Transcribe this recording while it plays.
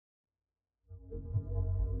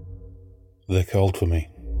They called for me.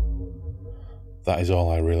 That is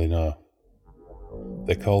all I really know.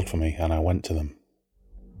 They called for me and I went to them.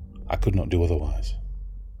 I could not do otherwise.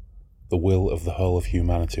 The will of the whole of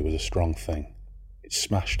humanity was a strong thing. It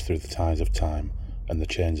smashed through the ties of time and the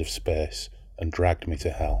chains of space and dragged me to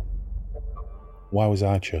hell. Why was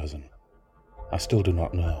I chosen? I still do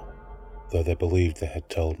not know, though they believed they had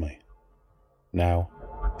told me. Now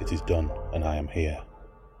it is done and I am here.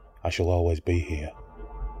 I shall always be here.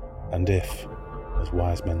 And if, as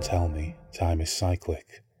wise men tell me, time is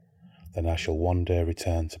cyclic, then I shall one day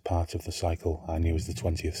return to part of the cycle I knew as the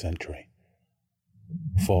 20th century.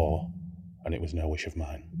 For, and it was no wish of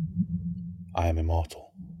mine, I am immortal.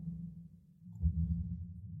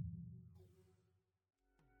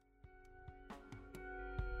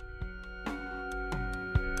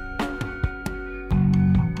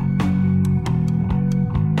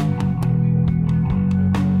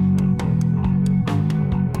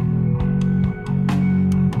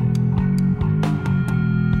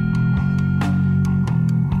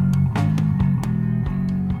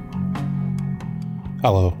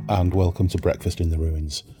 Hello and welcome to Breakfast in the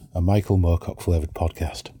Ruins, a Michael Moorcock flavoured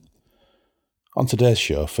podcast. On today's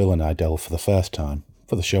show, Phil and I delve for the first time,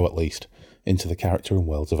 for the show at least, into the character and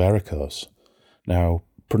worlds of Erekos. Now,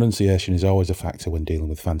 pronunciation is always a factor when dealing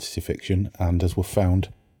with fantasy fiction, and as we've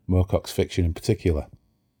found, Moorcock's fiction in particular.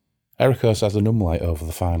 Erekos has an umlaut over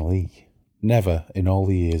the final E. Never, in all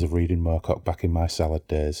the years of reading Moorcock back in my salad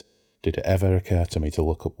days, did it ever occur to me to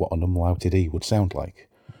look up what an umlauted E would sound like.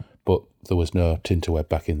 But there was no Tinterweb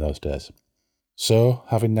back in those days. So,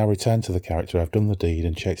 having now returned to the character, I've done the deed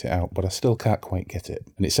and checked it out, but I still can't quite get it,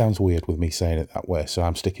 and it sounds weird with me saying it that way, so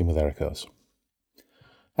I'm sticking with Erekos.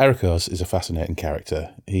 Erekos is a fascinating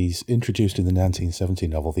character. He's introduced in the 1970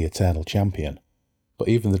 novel The Eternal Champion, but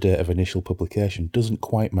even the date of initial publication doesn't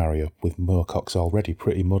quite marry up with Moorcock's already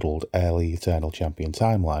pretty muddled early Eternal Champion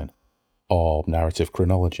timeline, or narrative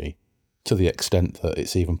chronology, to the extent that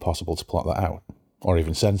it's even possible to plot that out. Or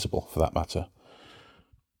even sensible, for that matter.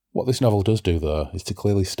 What this novel does do, though, is to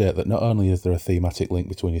clearly state that not only is there a thematic link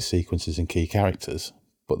between his sequences and key characters,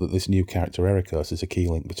 but that this new character Erekos is a key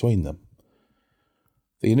link between them.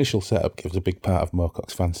 The initial setup gives a big part of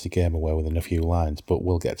Moorcock's fantasy game away within a few lines, but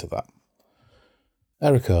we'll get to that.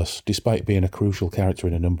 Erekos, despite being a crucial character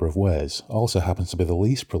in a number of ways, also happens to be the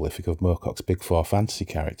least prolific of Moorcock's big four fantasy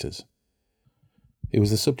characters. He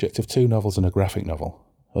was the subject of 2 novels and a graphic novel,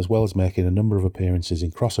 as well as making a number of appearances in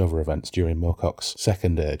crossover events during Moorcock's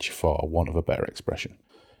second age, for want of a better expression.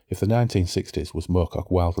 If the 1960s was Moorcock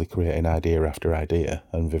wildly creating idea after idea,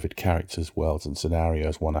 and vivid characters, worlds and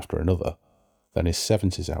scenarios one after another, then his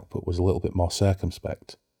 70s output was a little bit more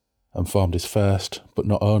circumspect, and formed his first, but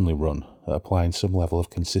not only run, at applying some level of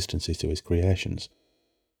consistency to his creations,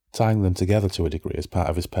 tying them together to a degree as part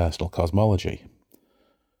of his personal cosmology.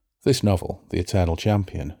 This novel, The Eternal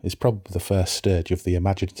Champion, is probably the first stage of the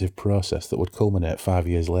imaginative process that would culminate 5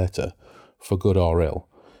 years later, for good or ill,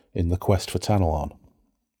 in the quest for Tanelorn.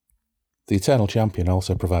 The Eternal Champion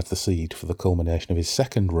also provides the seed for the culmination of his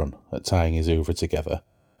second run at tying his oeuvre together,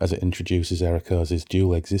 as it introduces Erekos'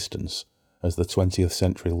 dual existence as the 20th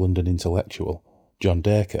century London intellectual, John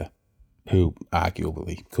Dacre, who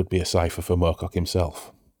arguably could be a cipher for Moorcock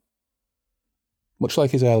himself. Much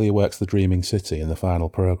like his earlier works The Dreaming City and the final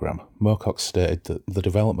programme, Moorcock stated that the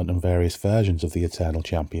development and various versions of the Eternal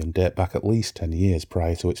Champion date back at least 10 years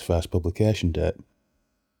prior to its first publication date.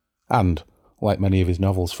 And, like many of his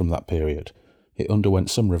novels from that period, it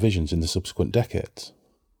underwent some revisions in the subsequent decades.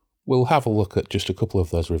 We'll have a look at just a couple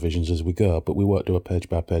of those revisions as we go, but we won't do a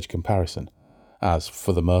page-by-page comparison, as,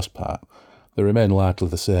 for the most part, they remain largely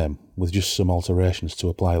the same, with just some alterations to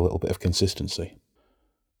apply a little bit of consistency.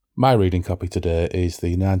 My reading copy today is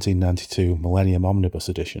the 1992 Millennium Omnibus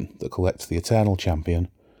edition that collects The Eternal Champion,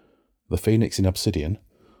 The Phoenix in Obsidian,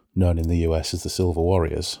 known in the US as the Silver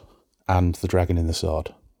Warriors, and The Dragon in the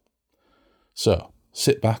Sword. So,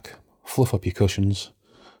 sit back, fluff up your cushions,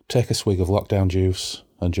 take a swig of lockdown juice,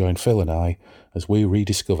 and join Phil and I as we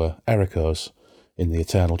rediscover Erekos in The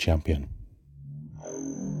Eternal Champion.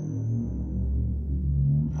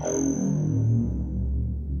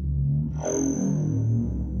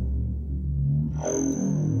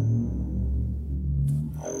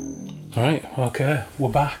 Right, okay, we're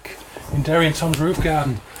back in Derry and Tom's roof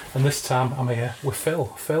garden, and this time I'm here with Phil.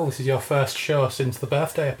 Phil, this is your first show since the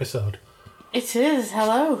birthday episode. It is,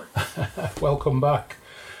 hello. Welcome back.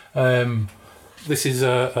 This is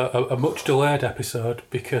a much delayed episode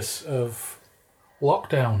because of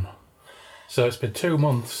lockdown. So it's been 2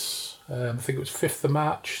 months, I think it was 5th of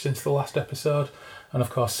March since the last episode, and of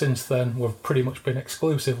course since then we've pretty much been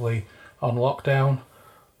exclusively on lockdown.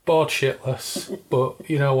 bored shitless, but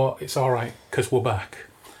you know what? It's all right because we're back.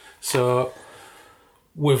 So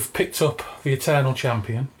we've picked up the Eternal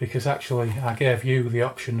Champion because actually I gave you the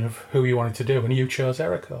option of who you wanted to do, and you chose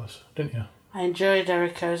Ericos, didn't you? I enjoyed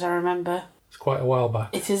Ericos, I remember. It's quite a while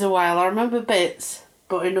back. It is a while. I remember bits,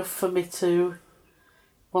 but enough for me to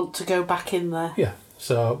want to go back in there. Yeah,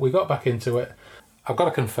 so we got back into it. I've got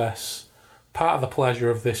to confess, part of the pleasure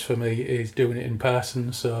of this for me is doing it in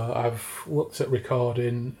person, so I've looked at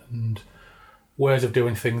recording and ways of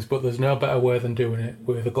doing things, but there's no better way than doing it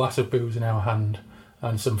with a glass of booze in our hand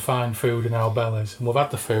and some fine food in our bellies. And we've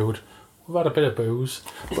had the food, we've had a bit of booze,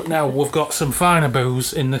 but now we've got some finer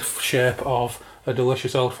booze in the shape of a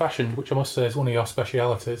delicious old-fashioned, which I must say is one of your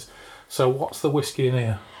specialities. So what's the whiskey in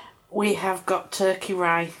here? We have got turkey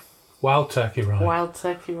rye. Wild turkey rye. Wild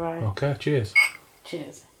turkey rye. Okay, cheers.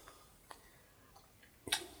 Cheers.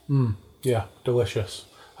 Yeah, delicious.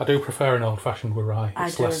 I do prefer an old-fashioned with rye. I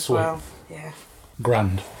It's do less as sweet. well. Yeah.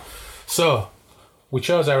 Grand. So, we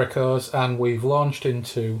chose Ericos and we've launched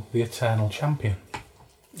into the Eternal Champion.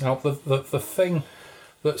 Now, the thing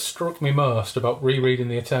that struck me most about rereading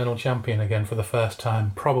the Eternal Champion again for the first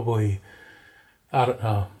time, probably, I don't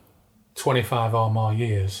know, 25 or more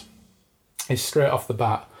years, is straight off the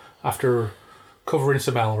bat, after covering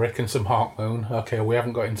some Elric and some Hawkmoon. Okay, we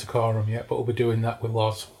haven't got into Corum yet, but we'll be doing that with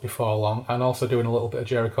Loz before long, and also doing a little bit of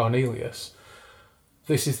Jerry Cornelius.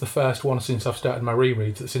 This is the first one since I've started my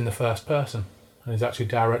rereads that's in the first person, and is actually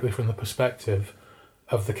directly from the perspective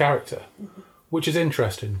of the character, which is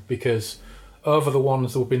interesting because over the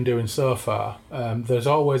ones that we've been doing so far, there's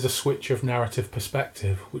always a switch of narrative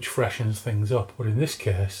perspective which freshens things up, but in this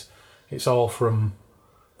case, it's all from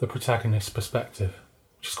the protagonist's perspective,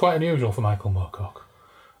 which is quite unusual for Michael Moorcock.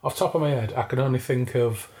 Off the top of my head, I can only think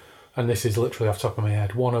of, and this is literally off the top of my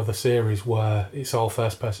head, one of the series where it's all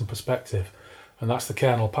first-person perspective, and that's the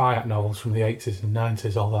Colonel Pyatt novels from the 80s and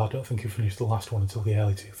 90s, although I don't think he finished the last one until the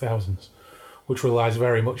early 2000s, which relies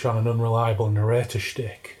very much on an unreliable narrator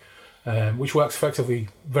shtick, which works effectively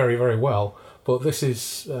very, very well, but this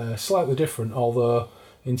is slightly different, although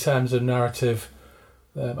in terms of narrative,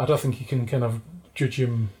 I don't think you can kind of judge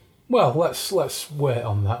him. Well, let's wait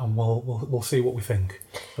on that, and we'll see what we think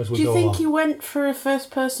as we go on. Do you think he went for a first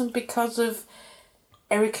person because of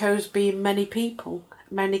Ericos being many people,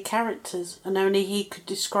 many characters, and only he could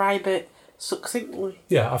describe it succinctly?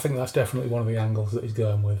 Yeah, I think that's definitely one of the angles that he's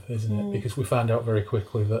going with, isn't it? Because we found out very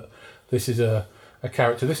quickly that this is a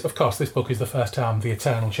character. This book is the first time the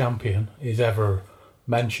Eternal Champion is ever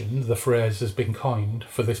mentioned. The phrase has been coined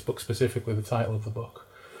for this book specifically, the title of the book.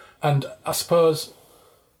 And I suppose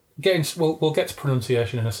we'll get to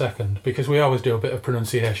pronunciation in a second, because we always do a bit of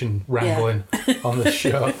pronunciation wrangling on this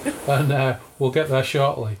show, and we'll get there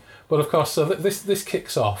shortly. But of course, so this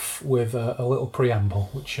kicks off with a little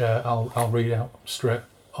preamble, which I'll read out straight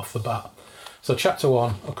off the bat. So chapter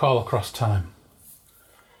 1, A Call Across Time.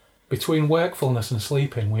 Between wakefulness and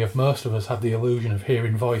sleeping, we have most of us had the illusion of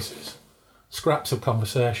hearing voices, scraps of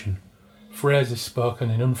conversation, phrases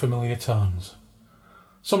spoken in unfamiliar tones.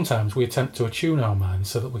 Sometimes we attempt to attune our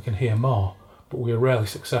minds so that we can hear more, but we are rarely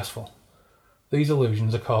successful. These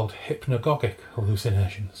illusions are called hypnagogic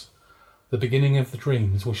hallucinations, the beginning of the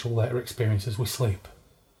dreams we shall later experience as we sleep.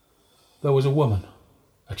 There was a woman,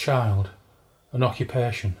 a child, an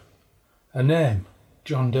occupation, a name,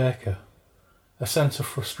 John Dacre, a sense of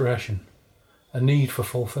frustration, a need for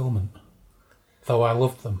fulfilment. Though I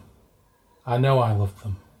loved them, I know I loved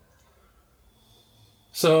them.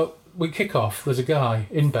 So we kick off, there's a guy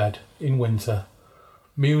in bed in winter,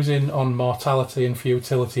 musing on mortality and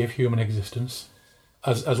futility of human existence,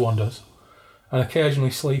 as one does, and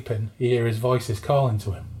occasionally sleeping, he hears voices calling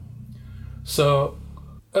to him. So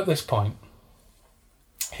at this point,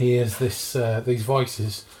 he hears these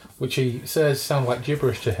voices, which he says sound like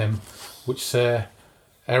gibberish to him, which say,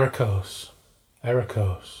 Ericos,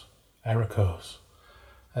 Ericos, Ericos.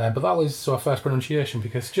 But that leads to our first pronunciation,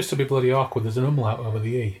 because just to be bloody awkward, there's an umlaut over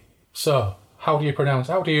the E. So, how do you pronounce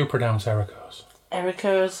Ericos?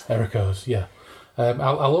 Ericos. Ericos, yeah.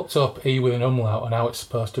 I looked up E with an umlaut and how it's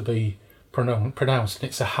supposed to be pronounced, and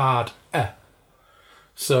it's a hard E.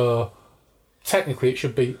 So, technically it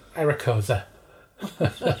should be Ericos.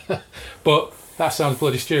 But that sounds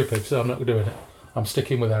bloody stupid, so I'm not doing it. I'm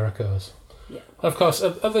sticking with Ericos. Yeah. Of course,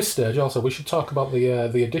 at this stage also, we should talk about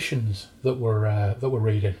the editions that we're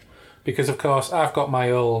reading, because of course I've got my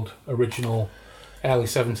old original early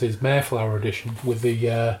 70s Mayflower edition with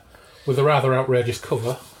the rather outrageous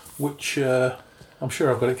cover, which I'm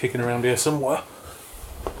sure I've got it kicking around here somewhere.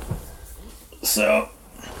 So,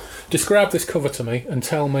 describe this cover to me and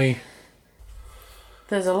tell me.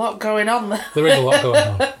 There's a lot going on there. There is a lot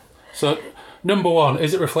going on. So, number one,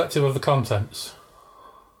 is it reflective of the contents?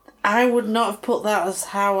 I would not have put that as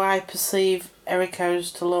how I perceive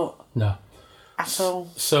Ericos to look. No. At all.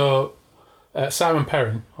 So, Simon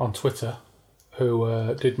Perrin on Twitter,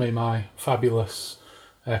 who did me my fabulous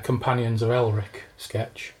Companions of Elric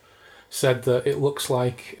sketch, said that it looks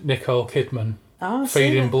like Nicole Kidman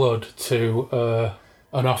feeding blood to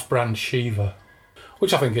an off-brand Shiva,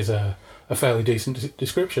 which I think is a fairly decent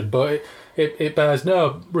description, but it bears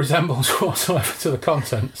no resemblance whatsoever to the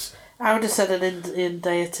contents. I would have said an Indian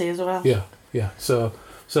deity as well. Yeah. So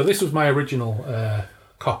this was my original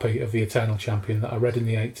copy of the Eternal Champion that I read in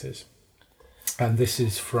the 80s. And this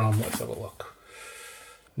is from, let's have a look,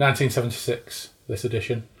 1976, this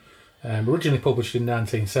edition. Originally published in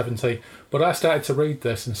 1970, but I started to read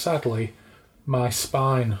this and sadly my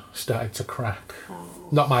spine started to crack.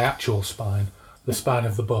 Not my actual spine, the spine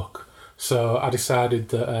of the book. So I decided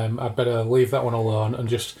that I'd better leave that one alone and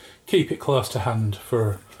just keep it close to hand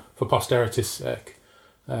for posterity's sake.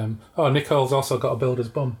 Nicole's also got a builder's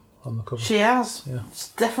bum on the cover. She has. Yeah. It's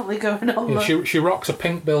definitely going on. Yeah, she rocks a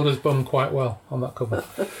pink builder's bum quite well on that cover.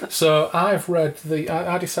 So I've read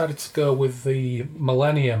I decided to go with the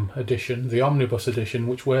Millennium edition, the omnibus edition,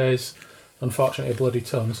 which weighs, unfortunately, a bloody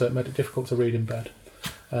ton, so it made it difficult to read in bed.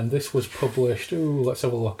 And this was published, let's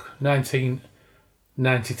have a look,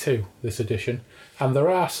 1992, this edition. And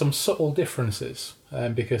there are some subtle differences,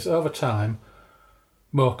 because over time,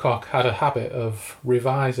 Moorcock had a habit of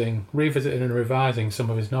revisiting and revising some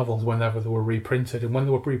of his novels whenever they were reprinted, and when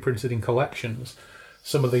they were reprinted in collections,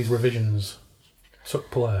 some of these revisions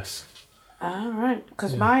took place. Right,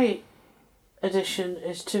 because my edition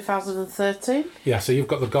is 2013. Yeah, so you've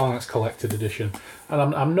got the Gornax Collected edition,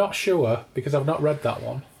 and I'm not sure, because I've not read that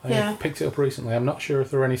one. I picked it up recently. I'm not sure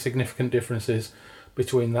if there are any significant differences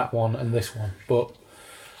between that one and this one, but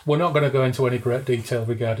we're not going to go into any great detail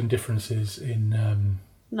regarding differences in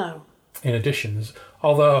editions,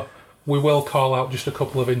 although we will call out just a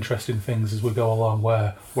couple of interesting things as we go along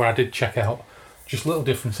where I did check out just little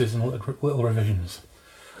differences and little revisions.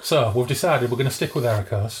 So we've decided we're going to stick with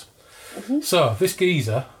Ericos. Mm-hmm. So this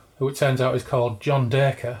geezer, who it turns out is called John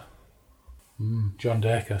Dacre. John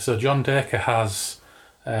Dacre. So John Dacre has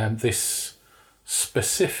this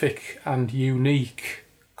specific and unique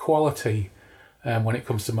quality when it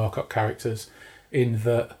comes to Moorcock characters, in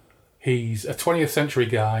that he's a 20th century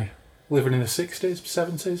guy living in the 60s,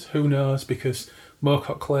 70s, who knows, because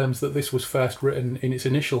Moorcock claims that this was first written in its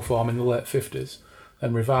initial form in the late 50s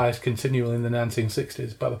and revised continually in the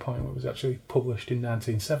 1960s by the point where it was actually published in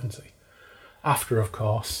 1970. After, of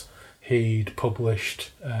course, he'd published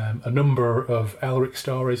a number of Elric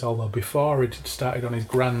stories, although before he'd started on his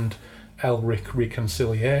grand Elric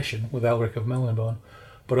reconciliation with Elric of Melniboné,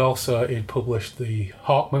 but also he'd published the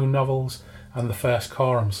Hawkmoon novels and the first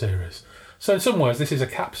Corum series. So in some ways this is a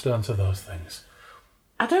capstone to those things.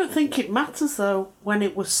 I don't think it matters though when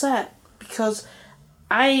it was set, because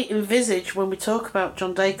I envisage when we talk about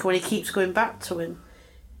John Dacre, when he keeps going back to him,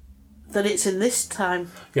 that it's in this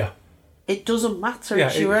time. Yeah. It doesn't matter,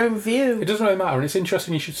 it's your own view. It doesn't really matter, and it's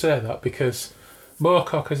interesting you should say that, because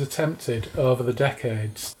Moorcock has attempted over the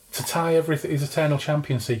decades to tie everything, his Eternal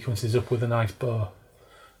Champion sequences up with a nice bow.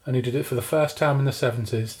 And he did it for the first time in the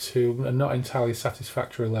 70s to a not entirely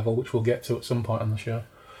satisfactory level, which we'll get to at some point on the show.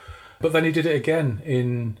 But then he did it again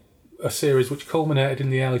in a series which culminated in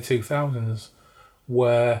the early 2000s,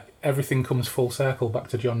 where everything comes full circle back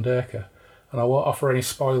to John Dacre. And I won't offer any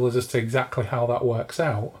spoilers as to exactly how that works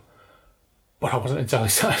out, but I wasn't entirely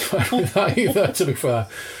satisfied with that either, to be fair.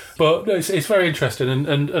 But it's very interesting,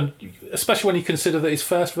 and especially when you consider that his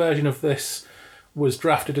first version of this was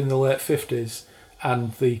drafted in the late 50s,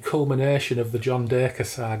 and the culmination of the John Dacre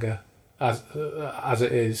saga, as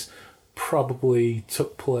it is, probably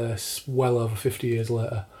took place well over 50 years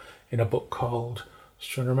later in a book called, I was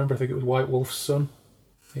trying to remember, I think it was White Wolf's Son.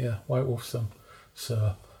 Yeah, White Wolf's Son.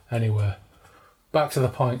 So, anyway, back to the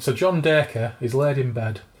point. So John Dacre is laid in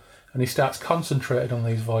bed, and he starts concentrating on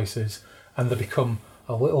these voices, and they become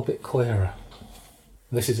a little bit clearer.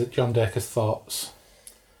 This is John Dacre's thoughts.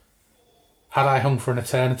 Had I hung for an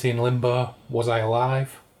eternity in limbo? Was I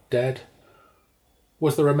alive? Dead?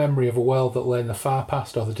 Was there a memory of a world that lay in the far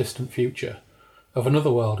past or the distant future? Of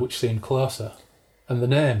another world which seemed closer? And the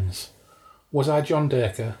names? Was I John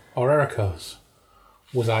Dacre or Ericos?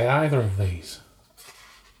 Was I either of these?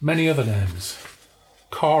 Many other names.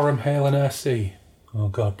 Corum Halen Ersi. Oh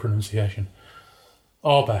God, pronunciation.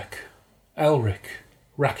 Orbeck. Elric.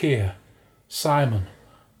 Rakir. Simon.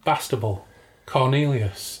 Bastable.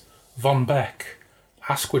 Cornelius. Von Beck,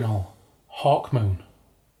 Asquinall, Hawkmoon.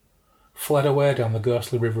 Fled away down the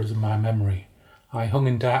ghostly rivers of my memory. I hung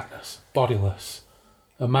in darkness, bodiless.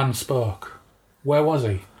 A man spoke. Where was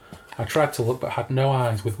he? I tried to look but had no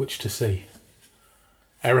eyes with which to see.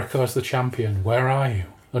 Ericos the champion, where are you?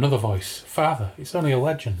 Another voice. Father, it's only a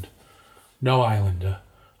legend. No, Islander.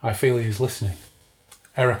 I feel he is listening.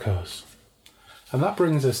 Ericos. And that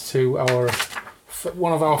brings us to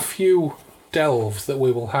one of our few delves that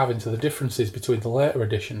we will have into the differences between the later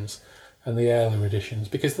editions and the earlier editions,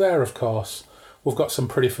 because there, of course, we've got some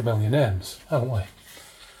pretty familiar names, haven't we?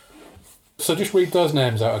 So just read those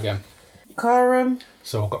names out again. Corum.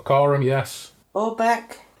 So we've got Corum, yes.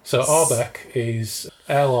 Orbeck. So Orbeck is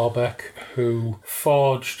Earl Orbeck, who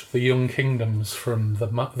forged the Young Kingdoms from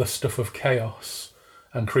the stuff of chaos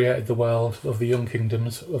and created the world of the Young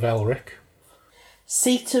Kingdoms of Elric.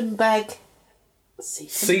 Seaton Beg.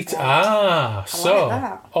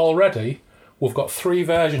 Already we've got 3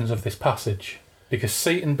 versions of this passage, because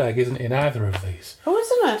Seaton Beg isn't in either of these. Oh,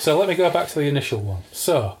 isn't it? So let me go back to the initial one.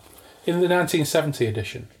 So, in the 1970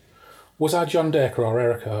 edition, was I John Dacre or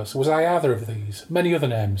Ericos? Was I either of these? Many other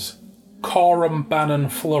names. Corum, Bannon,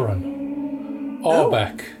 Flurran.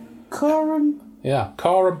 Orbeck. Corum. Yeah,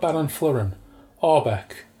 Corum, Bannon, Flurran.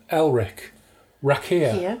 Orbeck. Elric.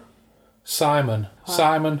 Rakia. Here. Simon. Wow.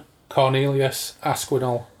 Simon, Cornelius,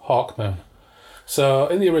 Asquinel, Hawkmoon. So,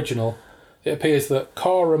 in the original, it appears that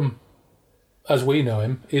Corum, as we know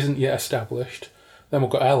him, isn't yet established. Then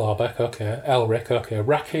we've got Orbeck, okay. Elric, okay.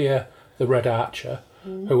 Rakia, the Red Archer,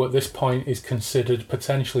 who at this point is considered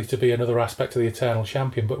potentially to be another aspect of the Eternal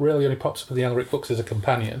Champion, but really only pops up in the Elric books as a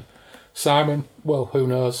companion. Simon, well, who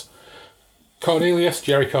knows. Cornelius,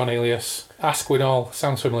 Jerry Cornelius. Asquinal,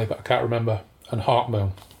 sounds familiar, but I can't remember. And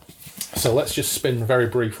Hawkmoon. So let's just spin very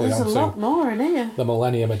briefly There's onto a lot more in here. The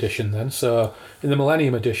Millennium Edition then. So in the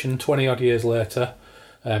Millennium Edition, 20 odd years later,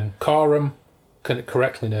 Corum,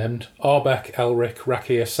 correctly named, Orbeck, Elric,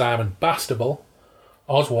 Rakia, Simon, Bastable,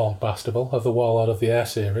 Oswald Bastable of the Warlord of the Air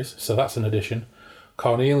series, so that's an addition.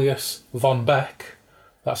 Cornelius von Beck,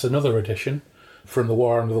 that's another addition from the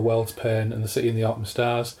War Under the World's Pain and the City in the Autumn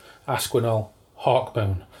Stars. Asquinal,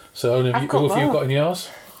 Hawkmoon. So who have you got in yours?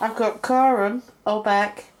 I've got Corum,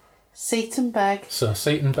 Orbeck, Seaton Beg. So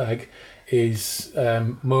Seaton Beg is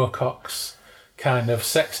Moorcock's kind of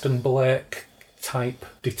Sexton Blake type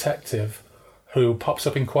detective who pops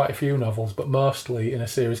up in quite a few novels, but mostly in a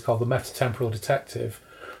series called The Metatemporal Detective,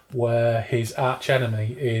 where his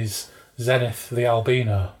arch-enemy is Zenith the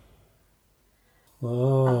Albino.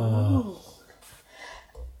 Oh.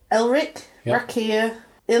 Elric, yep. Rakia,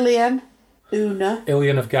 Ilian, Una.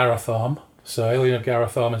 Ilian of Garathorm. So Ilian of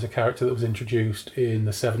Garathorm is a character that was introduced in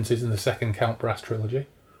the 70s in the second Count Brass trilogy.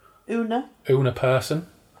 Una. Una Person,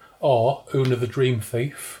 or Una the Dream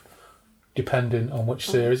Thief, depending on which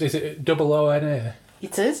series. Is it OONA?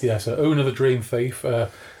 It is. Yeah, so Una the Dream Thief, a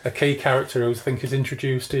key character who I think is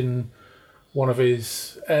introduced in one of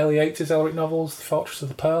his early 80s Elric novels, The Fortress of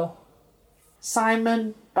the Pearl.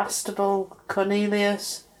 Simon, Bastable,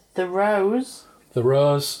 Cornelius, The Rose. The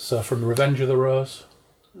Rose, so from Revenge of the Rose.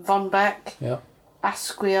 Von Beck. Yeah.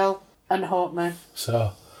 Asquiel and Hawkmoon.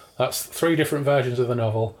 So that's 3 different versions of the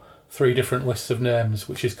novel, 3 different lists of names,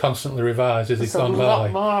 which is constantly revised as he's gone by. There's a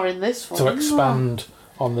lot more in this one. To expand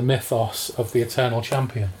on the mythos of the Eternal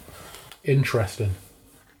Champion. Interesting.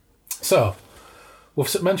 So,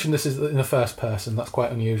 we've mentioned this is in the first person. That's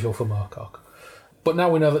quite unusual for Moorcock. But now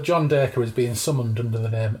we know that John Dacre is being summoned under the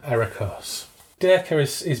name Ericos. Dacre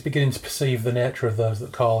is beginning to perceive the nature of those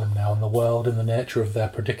that call him now, and the world and the nature of their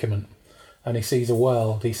predicament. And he sees a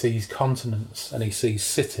world, he sees continents, and he sees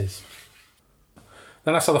cities.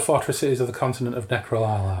 Then I saw the fortress cities of the continent of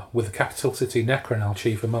Necrolala, with the capital city Necronal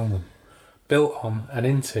chief among them, built on and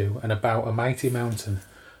into and about a mighty mountain,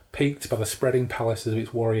 peaked by the spreading palaces of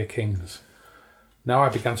its warrior kings. Now I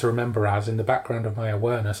began to remember as, in the background of my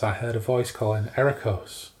awareness, I heard a voice calling,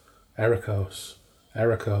 Ericos, Ericos,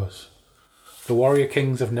 Ericos. The warrior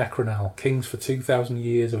kings of Necronal, kings for 2,000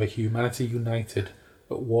 years of a humanity united,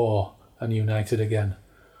 at war and united again.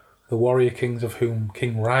 The warrior kings of whom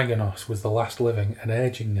King Rhaganos was the last living and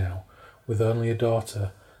aging now, with only a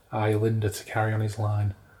daughter, Iolinda, to carry on his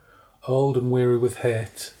line. Old and weary with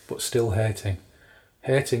hate, but still hating.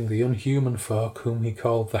 Hating the unhuman folk whom he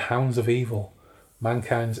called the Hounds of Evil,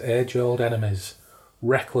 mankind's age-old enemies,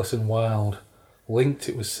 reckless and wild, linked,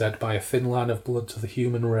 it was said, by a thin line of blood to the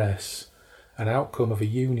human race, an outcome of a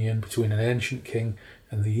union between an ancient king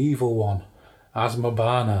and the evil one,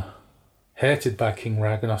 Asmabana, hated by King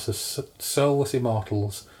Rhaganos as soulless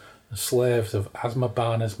immortals and slaves of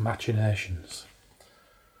Asmabana's machinations.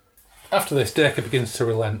 After this, Dacre begins to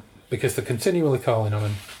relent, because they're continually calling on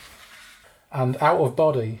him, and out of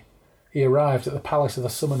body, he arrived at the Palace of the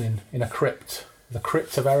Summoning in a crypt, the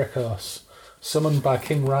crypt of Ericos, summoned by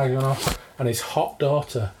King Ragnaros and his hot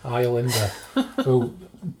daughter, Iolinda, who,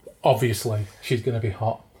 obviously, she's going to be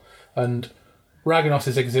hot. And Ragnaros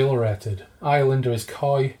is exhilarated. Iolinda is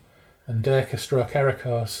coy, and Dacre stroke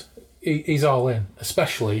Ericos, he's all in,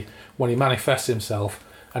 especially when he manifests himself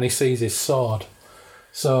and he sees his sword.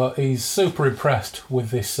 So he's super impressed with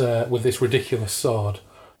this ridiculous sword.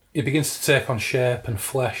 It begins to take on shape and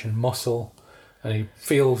flesh and muscle, and he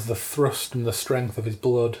feels the thrust and the strength of his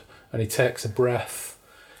blood, and he takes a breath.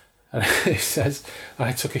 And he says,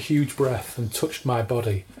 I took a huge breath and touched my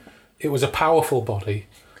body. It was a powerful body,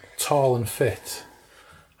 tall and fit.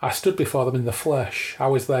 I stood before them in the flesh. I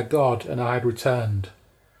was their god, and I had returned.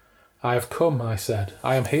 I have come, I said.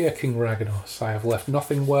 I am here, King Ragnaros. I have left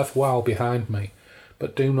nothing worthwhile behind me,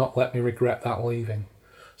 but do not let me regret that leaving.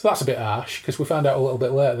 So that's a bit harsh, because we found out a little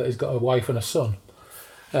bit later that he's got a wife and a son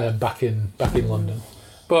back in London.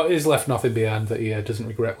 But he's left nothing behind that he doesn't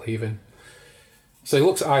regret leaving. So he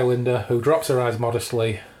looks at Iolinda, who drops her eyes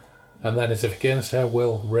modestly, and then, as if against her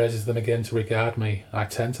will, raises them again to regard me. I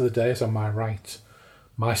turn to the dais on my right.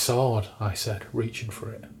 My sword, I said, reaching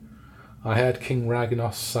for it. I heard King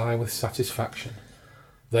Ragnaros sigh with satisfaction.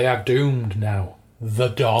 They are doomed now. The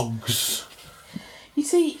dogs. You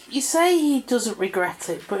see, you say he doesn't regret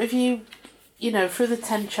it, but if you through the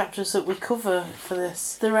 10 chapters that we cover for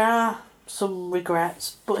this, there are some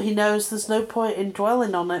regrets, but he knows there's no point in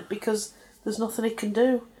dwelling on it because there's nothing he can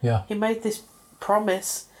do. Yeah. He made this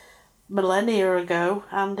promise millennia ago,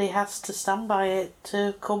 and he has to stand by it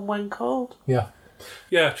to come when called. Yeah.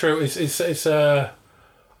 Yeah, true.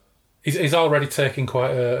 He's already taking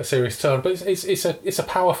quite a serious tone, but it's a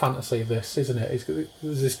power fantasy, this, isn't it?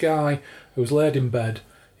 There's this guy who's laid in bed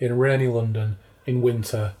in rainy London in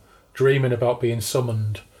winter, dreaming about being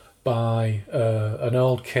summoned by an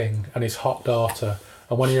old king and his hot daughter,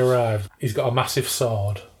 and when he arrives, he's got a massive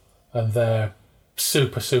sword, and they're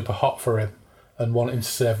super, super hot for him and wanting to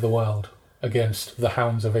save the world against the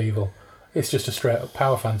hounds of evil. It's just a straight-up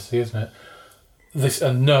power fantasy, isn't it?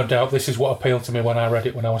 And no doubt this is what appealed to me when I read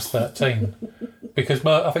it when I was 13. Because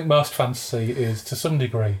I think most fantasy is, to some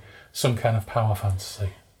degree, some kind of power fantasy.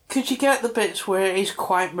 Could you get the bits where he's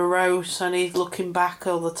quite morose and he's looking back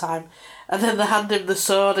all the time, and then they hand him the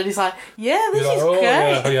sword and he's like, yeah, this is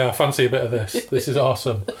great. Yeah, I fancy a bit of this. This is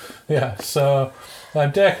awesome. Yeah, so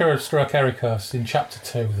Dacre stroke Ericos in chapter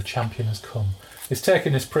 2, The Champion Has Come. He's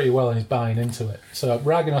taking this pretty well and he's buying into it. So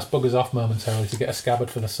Ragnaros buggers off momentarily to get a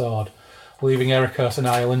scabbard for the sword, leaving Ericos and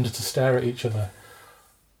Iolinda to stare at each other.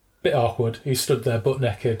 Bit awkward. He stood there butt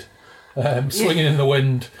naked, swinging in the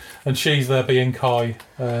wind, and she's there being coy,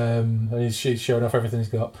 and she's showing off everything he's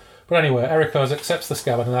got. But anyway, Ericos accepts the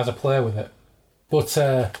scabbard and has a play with it. But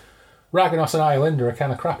Ragnaros and Iolinda are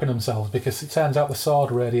kind of crapping themselves because it turns out the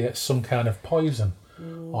sword radiates some kind of poison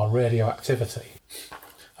or radioactivity.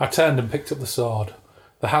 I turned and picked up the sword.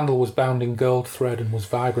 The handle was bound in gold thread and was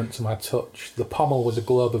vibrant to my touch. The pommel was a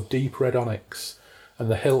globe of deep red onyx, and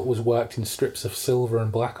the hilt was worked in strips of silver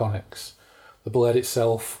and black onyx. The blade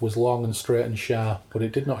itself was long and straight and sharp, but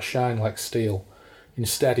it did not shine like steel.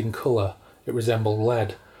 Instead, in colour, it resembled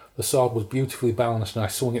lead. The sword was beautifully balanced, and I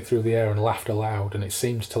swung it through the air and laughed aloud, and it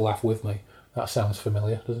seemed to laugh with me. That sounds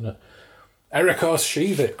familiar, doesn't it? Ericos,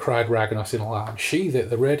 sheathe it, cried Ragnaros in alarm. Sheathe it,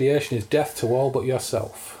 the radiation is death to all but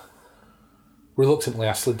yourself. Reluctantly,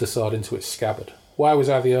 I slid the sword into its scabbard. Why was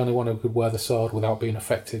I the only one who could wear the sword without being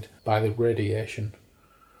affected by the radiation?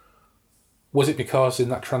 Was it because in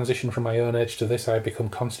that transition from my own age to this I had become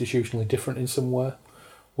constitutionally different in some way?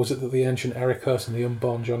 Was it that the ancient Ericos and the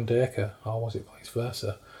unborn John Dacre, or was it vice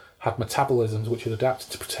versa, had metabolisms which had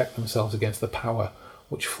adapted to protect themselves against the power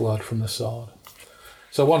which flowed from the sword?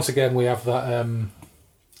 So once again we have that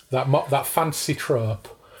fantasy trope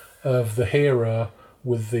of the hero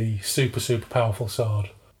with the super, super powerful sword.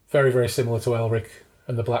 Very, very similar to Elric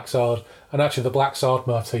and the Black Sword. And actually the Black Sword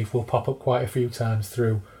motif will pop up quite a few times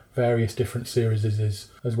through various different series as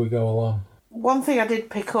we go along. One thing I did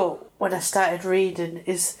pick up when I started reading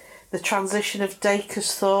is the transition of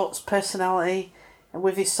Dacre's thoughts, personality, and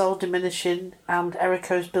with his soul diminishing and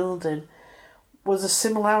Ericos building, was a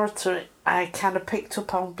similarity I kind of picked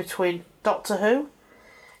up on between Doctor Who.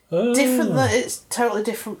 Oh. Different that it's totally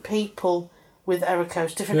different people with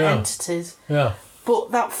Ericos, different entities. Yeah.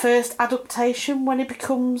 But that first adaptation, when he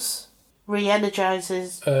becomes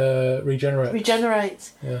regenerates. Yeah.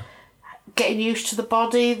 Getting used to the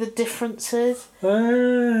body, the differences.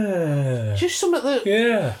 Just something that.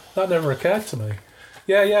 Yeah, that never occurred to me.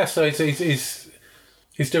 Yeah. So he's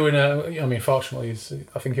He's doing fortunately,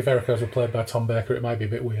 I think if Ericos were played by Tom Baker, it might be a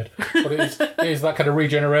bit weird. But it is that kind of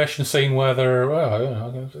regeneration scene where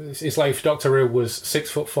it's like if Doctor Who was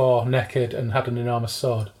 6'4", naked, and had an enormous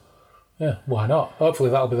sword. Yeah, why not? Hopefully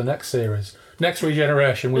that'll be the next series. Next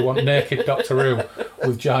regeneration, we want naked Doctor Who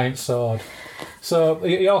with giant sword. So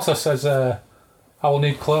he also says, I will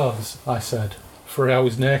need clothes, I said, for how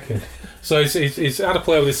he's naked. So he's had a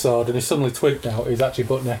play with his sword, and he's suddenly twigged out he's actually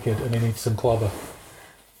butt naked and he needs some clother.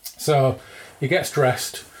 So he gets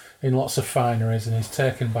dressed in lots of fineries and is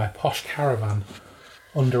taken by a posh caravan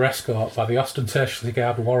under escort by the ostentatiously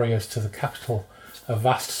garbed warriors to the capital, a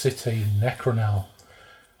vast city, Necronal.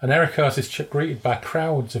 And Ericos is greeted by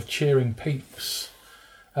crowds of cheering peeps.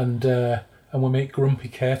 And we meet Grumpy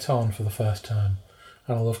Katorn for the first time.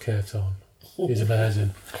 And I love Katorn. He's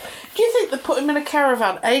amazing. Do you think they put him in a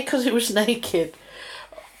caravan, A, because he was naked,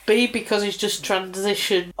 B, because he's just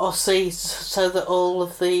transitioned, or C, so that all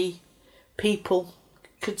of the people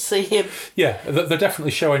could see him? Yeah, they're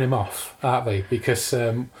definitely showing him off, aren't they? Because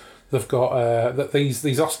they've got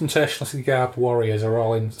these ostentatiously garbed warriors are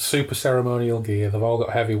all in super ceremonial gear. They've all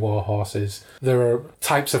got heavy war horses. There are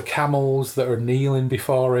types of camels that are kneeling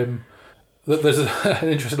before him. There's an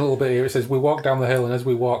interesting little bit here. It says, we walked down the hill, and as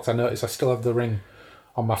we walked, I noticed I still have the ring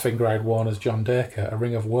on my finger I'd worn as John Dacre, a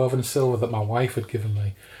ring of woven silver that my wife had given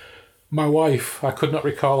me. My wife, I could not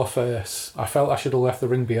recall her face. I felt I should have left the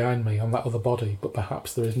ring behind me on that other body, but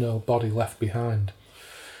perhaps there is no body left behind.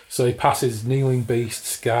 So he passes kneeling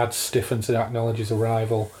beasts, guards stiffen to acknowledge his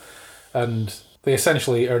arrival, and they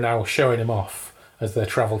essentially are now showing him off as they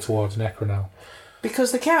travel towards Necronal.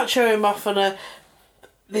 Because they can't show him off on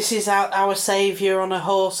this is our saviour on a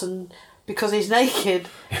horse, and because he's naked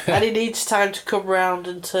and he needs time to come round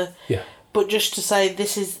and to... Yeah. But just to say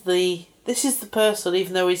this is the person,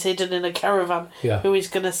 even though he's hidden in a caravan, who is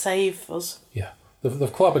going to save us. Yeah. They've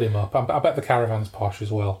clobbered him up. I bet the caravan's posh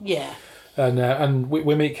as well. Yeah. And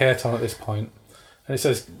we meet Katorn at this point. And it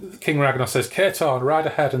says, King Ragnar says, Katorn, ride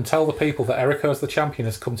ahead and tell the people that Ericos the Champion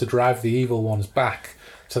has come to drive the evil ones back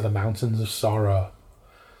to the Mountains of Sorrow.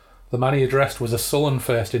 The man he addressed was a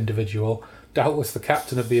sullen-faced individual, doubtless the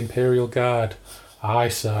captain of the Imperial Guard. Aye,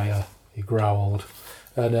 sire, he growled.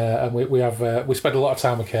 And we spend a lot of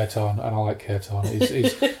time with Katorn, and I like Katorn.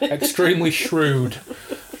 He's extremely shrewd,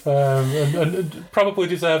 and probably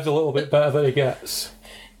deserves a little bit better than he gets.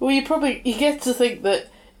 Well, you get to think that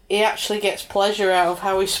he actually gets pleasure out of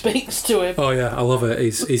how he speaks to him. Oh yeah, I love it.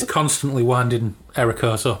 He's constantly winding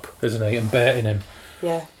Ericos up, isn't he, and baiting him.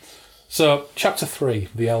 Yeah. So, Chapter 3,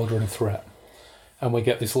 The Eldrin Threat. And we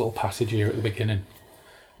get this little passage here at the beginning.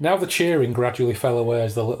 Now the cheering gradually fell away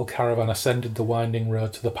as the little caravan ascended the winding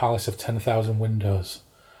road to the Palace of 10,000 Windows.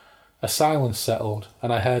 A silence settled,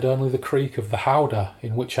 and I heard only the creak of the howdah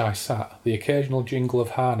in which I sat, the occasional jingle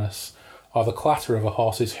of harness, or the clatter of a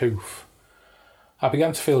horse's hoof. I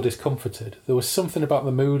began to feel discomforted. There was something about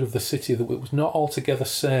the mood of the city that was not altogether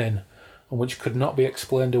sane, and which could not be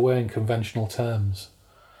explained away in conventional terms.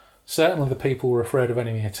 Certainly the people were afraid of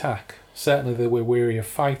enemy attack, certainly they were weary of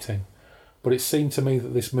fighting, but it seemed to me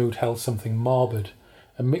that this mood held something morbid,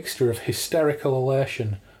 a mixture of hysterical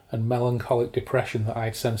elation and melancholic depression that I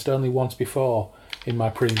had sensed only once before in my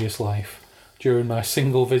previous life, during my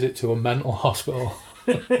single visit to a mental hospital.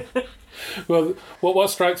 Well, what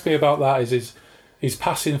strikes me about that is he's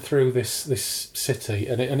passing through this city,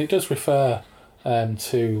 and it does refer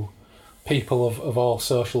to people of all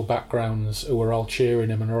social backgrounds who are all cheering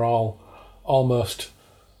him and are all almost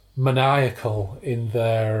maniacal in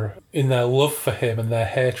their love for him and their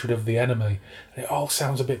hatred of the enemy. And it all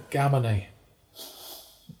sounds a bit gammony.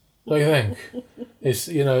 Don't you think?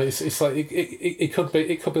 It's like it could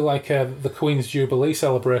be like the Queen's Jubilee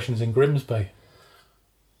celebrations in Grimsby.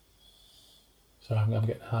 Sorry, I'm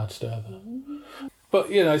getting a hard stare there.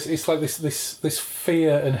 But it's like this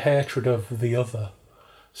fear and hatred of the other.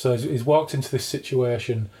 So he's walked into this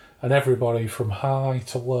situation, and everybody from high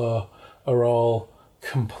to low are all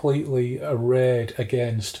completely arrayed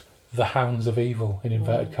against the hounds of evil, in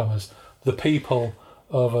inverted commas, the people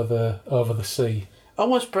over the sea.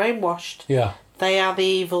 Almost brainwashed. Yeah. They are the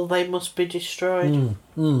evil, they must be destroyed.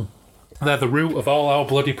 They're the root of all our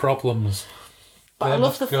bloody problems. But I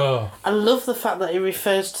love the fact that he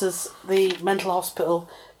refers to the mental hospital,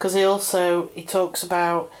 because he talks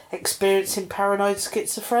about experiencing paranoid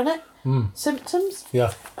schizophrenic symptoms.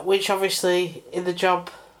 Yeah. Which obviously in the job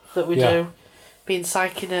that we do, being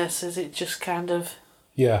psyche nurses, it just kind of...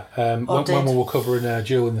 Yeah. When we were covering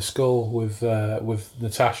Jewel in the Skull with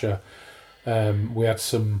Natasha, we had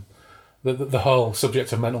some... The whole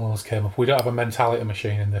subject of mental illness came up. We don't have a mentality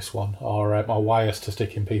machine in this one, or wires to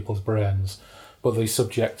stick in people's brains. but the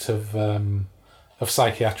subject of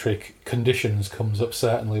psychiatric conditions comes up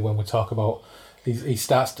certainly when we talk about. He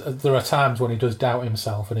starts. There are times when he does doubt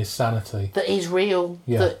himself and his sanity. That he's real.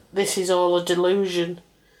 Yeah. That this is all a delusion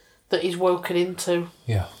that he's woken into.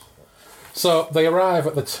 Yeah. So they arrive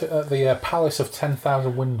at the Palace of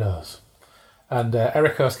 10,000 Windows, and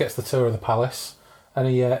Ericos gets the tour of the palace, and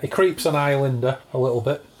he creeps on Iolinda a little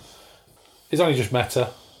bit. He's only just met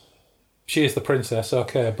her. She is the princess,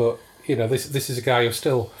 okay, but this is a guy who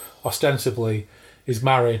still ostensibly is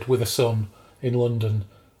married with a son in London,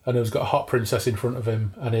 and who's got a hot princess in front of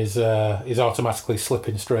him, and is automatically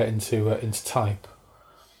slipping straight into type.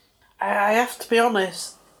 I have to be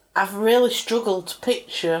honest. I've really struggled to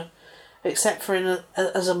picture, except for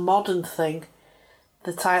as a modern thing,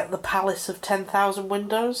 the Palace of 10,000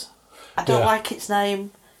 Windows. I don't like its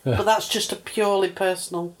name, but that's just a purely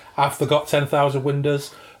personal. I've forgot 10,000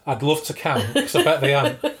 Windows. I'd love to count, because I bet they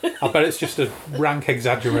aren't. I bet it's just a rank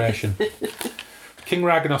exaggeration. King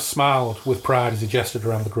Raganos smiled with pride as he gestured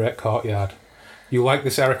around the great courtyard. You like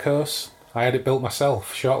this, Ericos? I had it built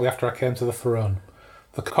myself, shortly after I came to the throne.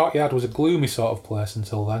 The courtyard was a gloomy sort of place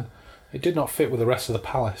until then. It did not fit with the rest of the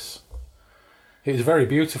palace. It is very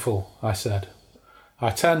beautiful, I said. I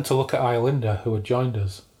turned to look at Iolinda, who had joined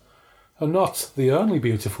us. And not the only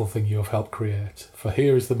beautiful thing you have helped create, for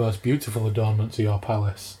here is the most beautiful adornment to your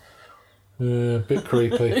palace. Bit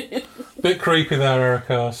creepy. Bit creepy there,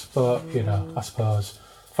 Ericos, but, I suppose.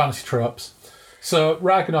 Fancy tropes. So,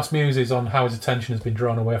 Raganos muses on how his attention has been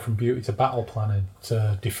drawn away from beauty to battle planning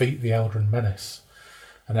to defeat the Eldrin menace.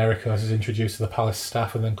 And Ericos is introduced to the palace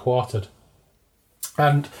staff and then quartered.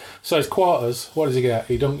 And so his quarters, what does he get?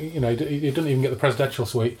 He doesn't even get the presidential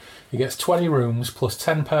suite. He gets 20 rooms plus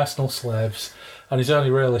 10 personal slaves, and his only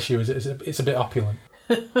real issue is it's a bit opulent.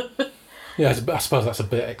 Yeah, I suppose that's a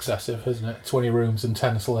bit excessive, isn't it? 20 rooms and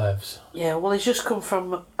 10 slaves. Yeah, well, he's just come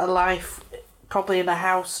from a life, probably in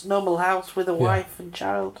a normal house with a wife and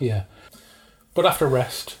child. Yeah. But after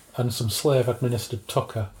rest and some slave-administered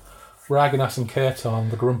tucker, Raganos and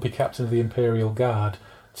Katon, the grumpy captain of the Imperial Guard,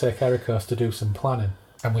 take Ericos to do some planning,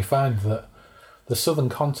 and we find that the southern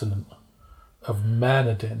continent of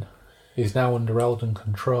Mernadin is now under Elden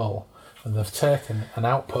control, and they've taken an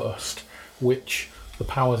outpost which the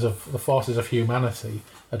forces of humanity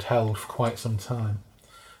had held for quite some time.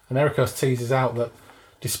 And Ericos teases out that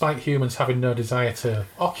despite humans having no desire to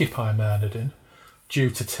occupy Mernadin, due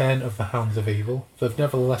to taint of the Hounds of Evil, they've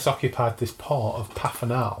nevertheless occupied this port of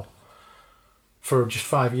Pafanal for just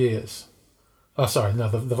 5 years. Oh, sorry, no,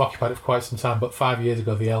 they've occupied it for quite some time, but 5 years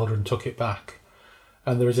ago the Eldrin took it back.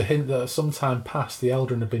 And there is a hint that at some time past the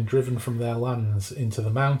Eldrin had been driven from their lands into the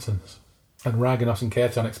mountains, and Raganos and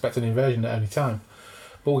Katon expect an invasion at any time.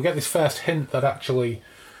 But we get this first hint that actually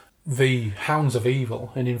the Hounds of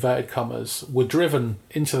Evil, in inverted commas, were driven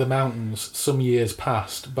into the mountains some years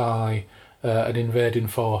past by an invading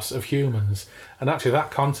force of humans. And actually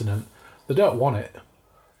that continent, they don't want it.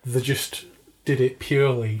 They just did it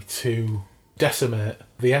purely to decimate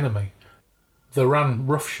the enemy. They ran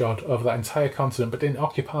roughshod over that entire continent, but didn't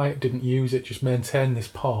occupy it, didn't use it, just maintained this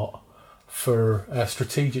port for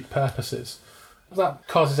strategic purposes. That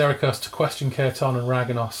causes Ericos to question Katon and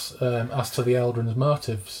Raganos as to the Eldrin's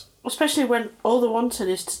motives. Especially when all they wanted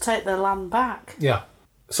is to take their land back. Yeah.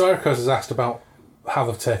 So Ericos is asked about how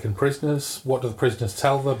they've taken prisoners, what do the prisoners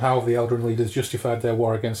tell them, how have the Eldrin leaders justified their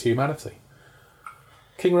war against humanity.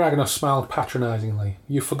 King Raganos smiled patronisingly.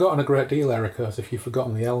 You've forgotten a great deal, Ericos, if you've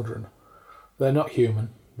forgotten the Eldrin. They're not human.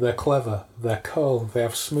 They're clever. They're cold. They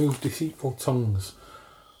have smooth, deceitful tongues,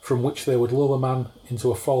 from which they would lull a man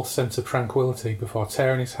into a false sense of tranquillity before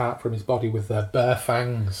tearing his heart from his body with their bare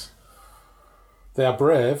fangs. They are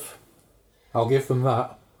brave. I'll give them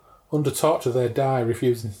that. Under torture they die,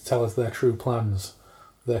 refusing to tell us their true plans.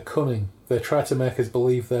 They're cunning. They try to make us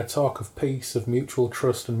believe their talk of peace, of mutual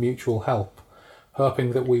trust and mutual help,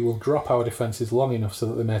 hoping that we will drop our defences long enough so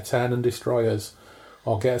that they may turn and destroy us,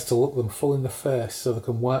 or get us to look them full in the face so they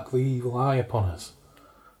can work the evil eye upon us.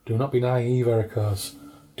 Do not be naive, Ericos.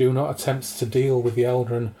 Do not attempt to deal with the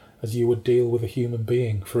Eldrin as you would deal with a human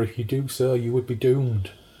being, for if you do so, you would be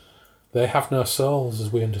doomed. They have no souls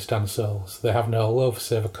as we understand souls. They have no love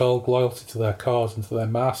save a cold loyalty to their cause and to their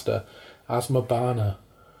master, Asmabana.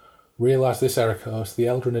 Realise this, Ericos, the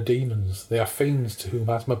Eldrin are demons. They are fiends to whom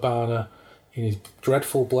Asmabana, in his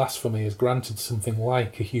dreadful blasphemy, has granted something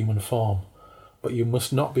like a human form. But you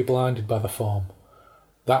must not be blinded by the form.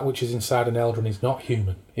 That which is inside an Eldrin is not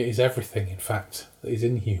human. It is everything, in fact, that is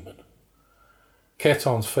inhuman.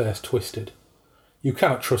 Katon's face twisted. You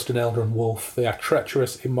cannot trust an Eldrin wolf. They are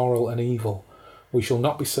treacherous, immoral and evil. We shall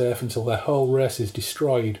not be safe until their whole race is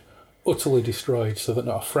destroyed, utterly destroyed, so that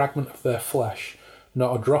not a fragment of their flesh,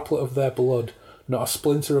 not a droplet of their blood, not a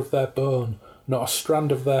splinter of their bone, not a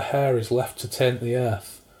strand of their hair is left to taint the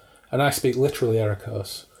earth. And I speak literally,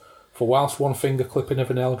 Ericos. For whilst one finger clipping of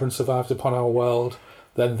an Eldrin survives upon our world,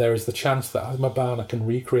 then there is the chance that Azmabana can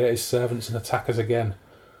recreate his servants and attack us again.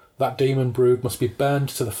 That demon brood must be burned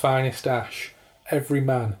to the finest ash. Every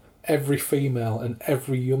man, every female, and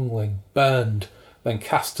every youngling burned, then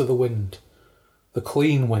cast to the wind. The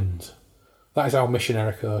clean wind. That is our mission,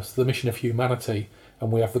 Ericos, the mission of humanity,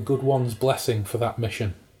 and we have the good one's blessing for that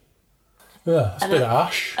mission. Yeah, it's a bit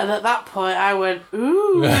harsh. And at that point I went,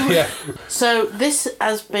 ooh. Yeah. So this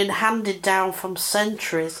has been handed down from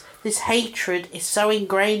centuries. This hatred is so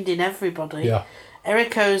ingrained in everybody. Yeah.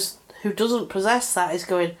 Ericos, who doesn't possess that, is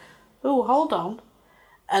going, oh, hold on.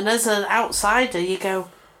 And as an outsider, you go,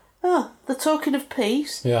 oh, they're talking of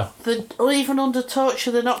peace. Yeah. Or even under torture,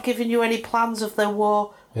 they're not giving you any plans of their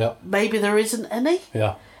war. Yeah. Maybe there isn't any.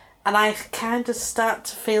 Yeah. And I kind of start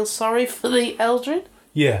to feel sorry for the Eldrin.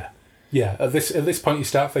 Yeah. Yeah. At this point, you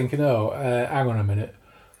start thinking, hang on a minute.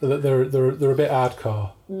 They're a bit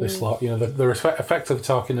hardcore, this lot. You know, they're effectively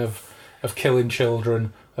talking of killing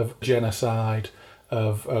children, of genocide,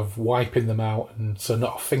 of wiping them out, and so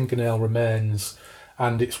not a fingernail remains.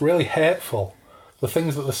 And it's really hateful. The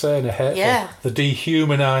things that they're saying are hateful. Yeah. The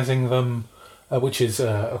dehumanising them, which is,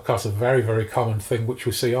 of course, a very, very common thing, which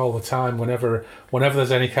we see all the time whenever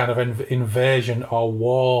there's any kind of invasion or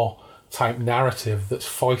war type narrative that's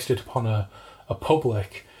foisted upon a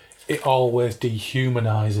public. It always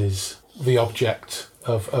dehumanises the object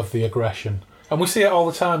of the aggression. And we see it all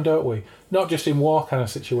the time, don't we? Not just in war kind of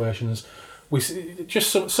situations. We see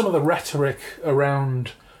just some of the rhetoric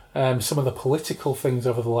around some of the political things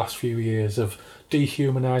over the last few years of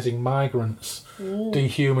dehumanising migrants,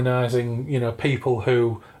 dehumanising, people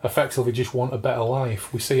who effectively just want a better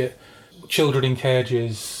life. We see it, children in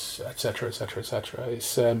cages, etc., etc., etc.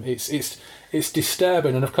 It's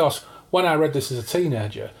disturbing. And of course, when I read this as a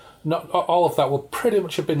teenager, not all of that would pretty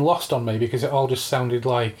much have been lost on me because it all just sounded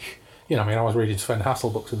like, I was reading Sven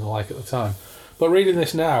Hassel books and the like at the time. But reading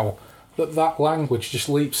this now, that language just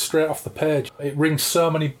leaps straight off the page. It rings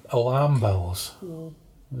so many alarm bells.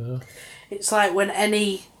 Yeah. It's like when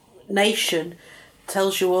any nation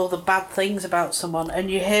tells you all the bad things about someone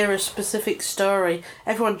and you hear a specific story,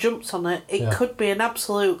 everyone jumps on it. It could be an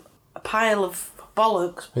absolute pile of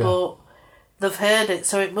bollocks, but they've heard it,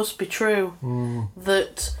 so it must be true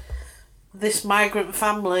that this migrant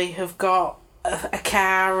family have got a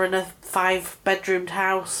car and a 5-bedroomed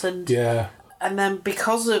house, and then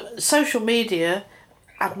because of social media,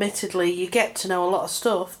 admittedly, you get to know a lot of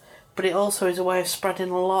stuff, but it also is a way of spreading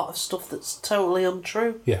a lot of stuff that's totally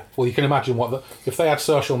untrue. Yeah, well, you can imagine if they had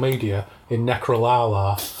social media in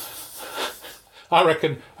Necrolala. I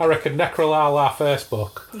reckon Necrolala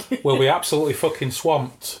Facebook will be absolutely fucking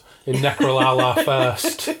swamped in Necrolala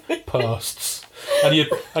first posts, and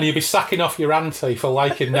you'd be sacking off your auntie for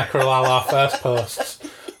liking Necrolala first posts.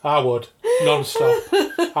 I would, non-stop.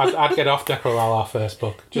 I'd get off Necrolala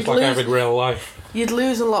Facebook, just like I have in real life. You'd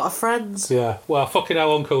lose a lot of friends. Yeah, well, fucking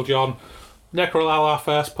hell, Uncle John. Necrolala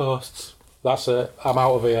first posts. That's it. I'm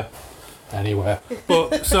out of here. Anyway.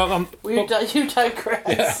 But, so you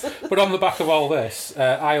digress. Yeah, but on the back of all this,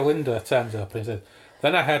 Iolinda turns up and says,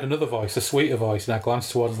 then I heard another voice, a sweeter voice, and I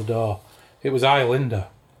glanced towards the door. It was Iolinda.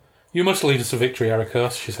 You must lead us to victory,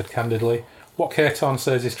 Ericos, she said candidly. What Katon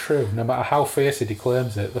says is true, no matter how fierce he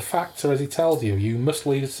claims it. The facts are as he tells you. You must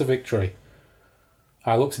lead us to victory.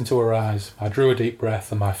 I looked into her eyes. I drew a deep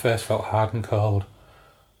breath and my face felt hard and cold.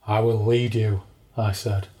 I will lead you, I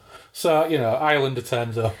said. So, Iolinda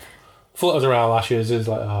turns up, flutters her eyelashes, is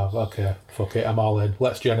like, oh, okay, fuck it, I'm all in.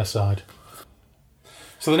 Let's genocide.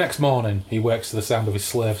 So the next morning, he wakes to the sound of his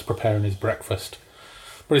slaves preparing his breakfast.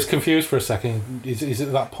 But he's confused for a second. Is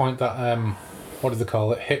at that point that, what do they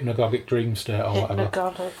call it? Hypnagogic dream state or whatever.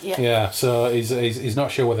 Hypnagogic, yeah. Yeah, so he's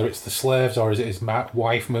not sure whether it's the slaves or is it his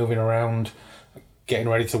wife moving around, getting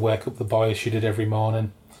ready to wake up the boy as she did every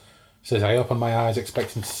morning. Says, I opened my eyes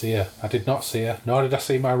expecting to see her. I did not see her, nor did I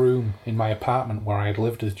see my room in my apartment where I had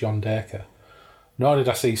lived as John Dacre. Nor did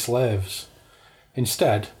I see slaves.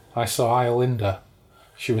 Instead, I saw Iolinda.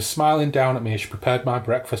 She was smiling down at me as she prepared my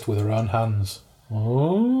breakfast with her own hands.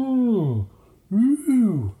 Oh,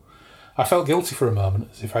 ooh. I felt guilty for a moment,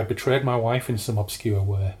 as if I'd betrayed my wife in some obscure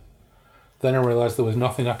way. Then I realised there was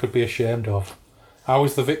nothing I could be ashamed of. I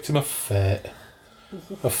was the victim of fate,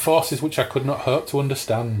 of forces which I could not hope to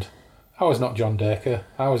understand. I was not John Dacre,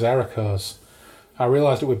 I was Ericos. I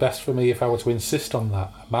realised it would be best for me if I were to insist on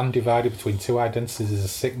that. A man divided between two identities is a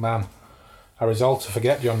sick man. I resolved to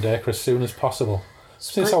forget John Dacre as soon as possible.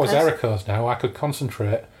 Since I was Ericos now, I could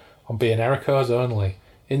concentrate on being Ericos only.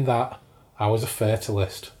 In that, I was a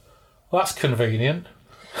fatalist. Well, that's convenient.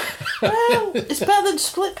 Well, it's better than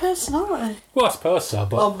split personality. Well, I suppose so,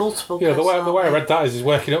 but... Or multiple the personality. way I read that is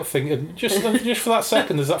waking up thinking, just for that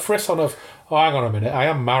second, there's that frisson of, oh, hang on a minute, I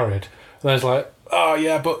am married. And then it's like, oh,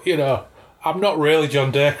 yeah, but, I'm not really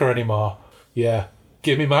John Dacre anymore. Yeah,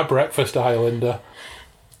 give me my breakfast, Islander.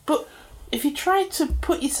 But if you try to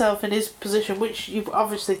put yourself in his position, which you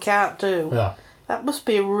obviously can't do, that must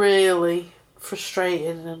be really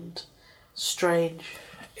frustrating and strange.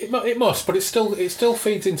 It must, but it still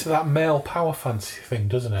feeds into that male power fantasy thing,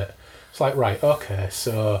 doesn't it? It's like, right, okay,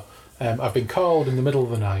 so I've been called in the middle of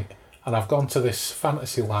the night, and I've gone to this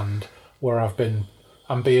fantasy land where I'm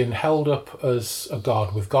being held up as a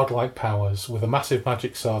god with godlike powers, with a massive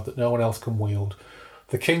magic sword that no one else can wield.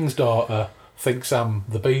 The king's daughter thinks I'm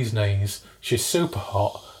the bee's knees. She's super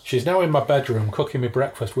hot. She's now in my bedroom cooking me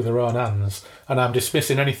breakfast with her own hands, and I'm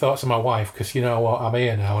dismissing any thoughts of my wife because, you know what, I'm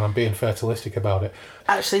here now and I'm being fatalistic about it.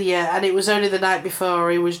 Actually, yeah, and it was only the night before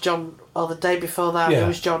he was John, or the day before that, he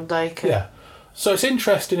was John Dacre. Yeah. So it's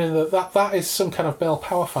interesting in that is some kind of male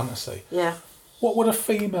power fantasy. Yeah. What would a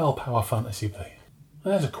female power fantasy be?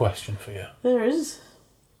 There's a question for you. There is.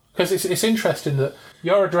 Because it's interesting that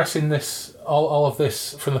you're addressing this, all of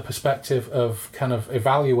this from the perspective of kind of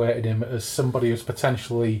evaluating him as somebody who's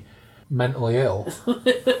potentially mentally ill,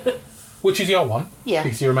 which is your one,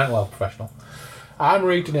 because you're a mental health professional. I'm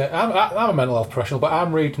reading it, I'm a mental health professional, but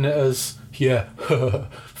I'm reading it as,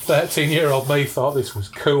 13-year-old me thought this was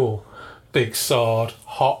cool. Big sword,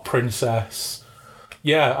 hot princess.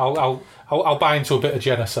 Yeah, I'll buy into a bit of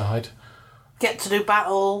genocide. Get to do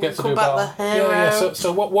battle, come back the hero. Yeah.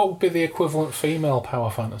 So what would be the equivalent female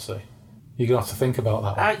power fantasy? You're going to have to think about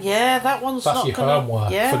that one. That one's That's not your gonna...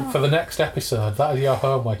 homework. Yeah. For the next episode, that is your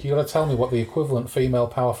homework. You've got to tell me what the equivalent female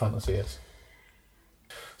power fantasy is.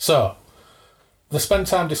 So, they spend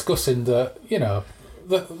time discussing that, they're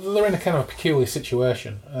in a kind of a peculiar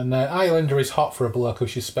situation. And Islander is hot for a bloke who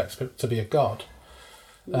she suspects to be a god.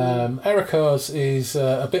 Ericos is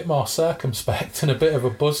a bit more circumspect and a bit of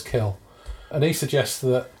a buzzkill. And he suggests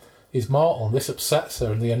that he's mortal, and this upsets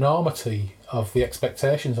her, and the enormity of the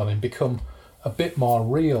expectations on him become a bit more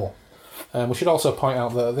real. We should also point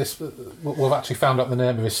out that we've actually found out the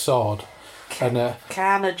name of his sword.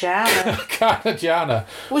 Carnagiana. Carnagiana,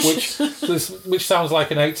 which sounds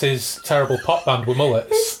like an 80s terrible pop band with mullets.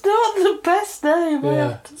 It's not the best name, I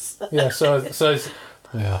have to say. Yeah,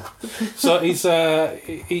 so he's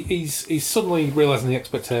suddenly realising the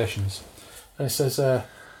expectations. And he says...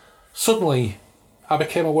 Suddenly, I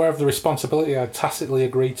became aware of the responsibility I had tacitly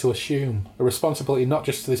agreed to assume, a responsibility not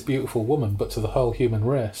just to this beautiful woman, but to the whole human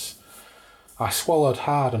race. I swallowed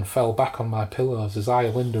hard and fell back on my pillows as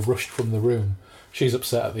Islander rushed from the room. She's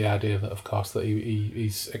upset at the idea that, of course, that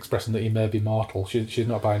he's expressing that he may be mortal. She's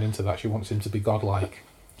not buying into that. She wants him to be godlike.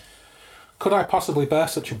 Could I possibly bear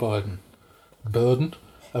such a burden? Burden?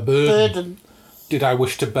 A burden? Did I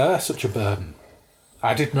wish to bear such a burden?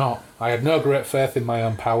 I did not. I had no great faith in my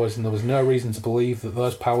own powers, and there was no reason to believe that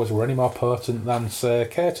those powers were any more potent than, say,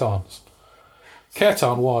 Caeton's.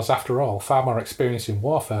 Caeton was, after all, far more experienced in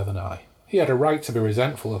warfare than I. He had a right to be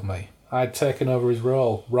resentful of me. I had taken over his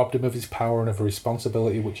role, robbed him of his power and of a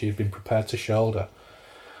responsibility which he had been prepared to shoulder.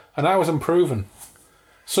 And I was unproven.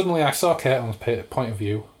 Suddenly I saw Caeton's point of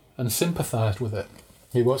view and sympathised with it.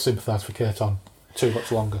 He won't sympathise for Caeton too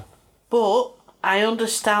much longer. But... I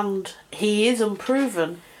understand he is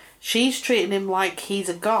unproven. She's treating him like he's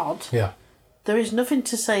a god. Yeah. There is nothing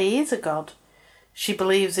to say he is a god. She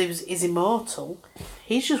believes he's immortal.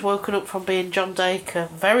 He's just woken up from being John Dacre,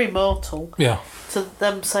 very mortal, to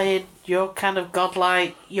them saying, you're kind of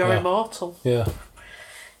godlike, you're immortal. Yeah.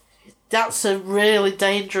 That's a really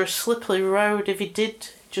dangerous, slippery road if he did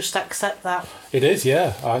just accept that. It is,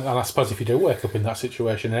 yeah. And I suppose if you do wake up in that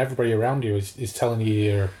situation and everybody around you is telling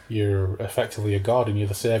you you're effectively a god and you're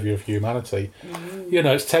the saviour of humanity,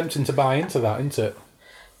 it's tempting to buy into that, isn't it?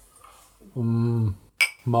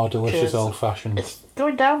 More delicious old-fashioned. It's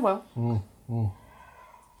going down well.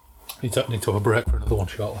 Need to have a break for another one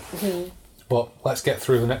shortly. But let's get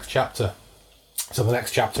through the next chapter. So the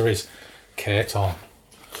next chapter is Caeton.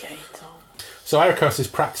 So Ericos is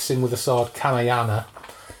practising with the sword Kanayana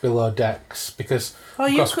below decks because...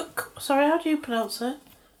 Sorry, how do you pronounce it?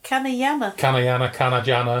 Kanayana.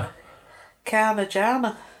 Kanajana.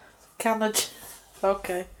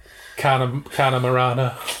 Okay. Kana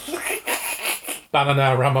Marana.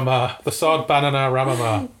 Banana Ramama. The sword Banana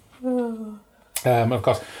Ramama. Of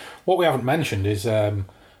course, what we haven't mentioned is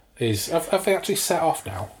Have they actually set off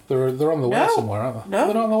now? They're on the way somewhere, aren't they? No.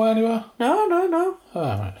 They're not on the way anywhere? No. Oh,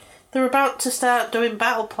 right. They're about to start doing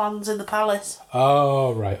battle plans in the palace.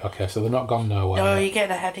 Oh, right. Okay, so they're not gone nowhere. No, yet. you're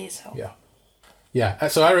getting ahead of yourself. Yeah. Yeah,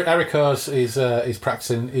 so Ericos is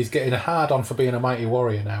practicing, he's getting a hard on for being a mighty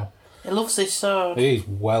warrior now. He loves his sword. He's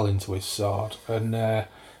well into his sword. And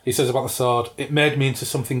he says about the sword, it made me into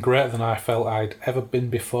something greater than I felt I'd ever been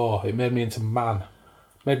before. It made me into man.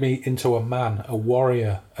 Made me into a man, a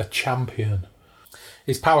warrior, a champion.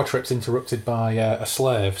 His power trip's interrupted by a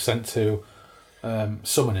slave sent to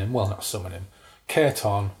summon him. Well, not summon him.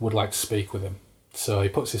 Caton would like to speak with him. So he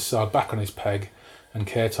puts his sword back on his peg and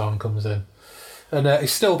Caton comes in. And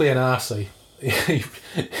he's still being arsey.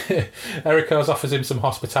 Ericos offers him some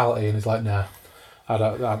hospitality and he's like, nah, I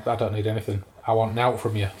don't need anything. I want nought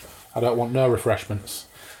from you. I don't want no refreshments.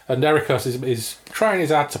 And Ericos is trying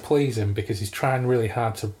his hard to please him because he's trying really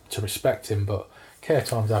hard to respect him, but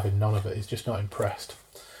Caton's having none of it. He's just not impressed.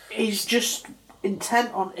 He's just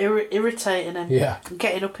intent on irritating him. Yeah. And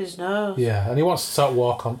getting up his nose. Yeah, and he wants to start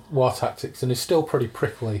war tactics and he's still pretty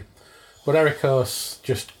prickly. But Ericos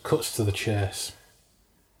just cuts to the chase.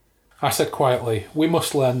 I said quietly, we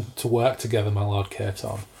must learn to work together, my Lord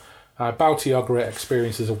Caton. I bow to your great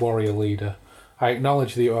experience as a warrior leader. I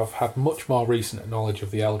acknowledge that you have had much more recent knowledge of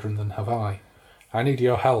the Eldrin than have I. I need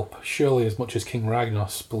your help, surely as much as King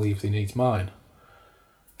Ragnos believes he needs mine.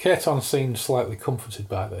 Caton seemed slightly comforted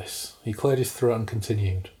by this. He cleared his throat and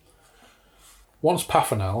continued. Once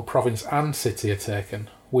Pafanal, province and city are taken,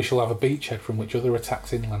 we shall have a beachhead from which other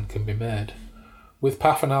attacks inland can be made. With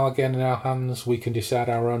Pafanal again in our hands, we can decide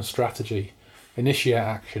our own strategy, initiate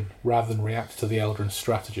action, rather than react to the Eldrin's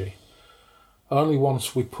strategy. Only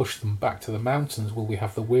once we push them back to the mountains will we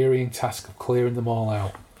have the wearying task of clearing them all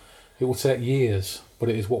out. It will take years, but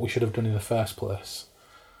it is what we should have done in the first place.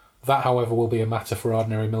 That, however, will be a matter for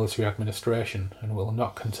ordinary military administration, and will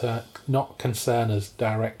not concern us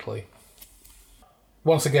directly.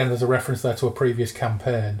 Once again, there's a reference there to a previous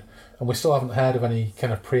campaign, and we still haven't heard of any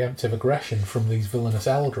kind of preemptive aggression from these villainous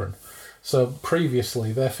Eldrin. So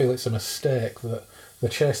previously, they feel it's a mistake that they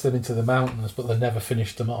chased them into the mountains, but they never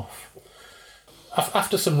finished them off.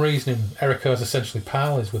 After some reasoning, Ericos essentially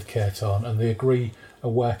parleys with Caton, and they agree a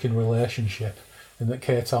working relationship, in that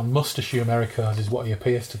Caton must assume Ericos is what he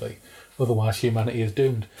appears to be, otherwise humanity is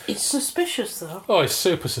doomed. It's suspicious, though. Oh, it's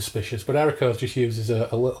super suspicious, but Ericos just uses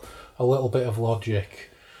a little bit of logic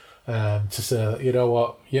to say that, you know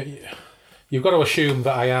what, you've got to assume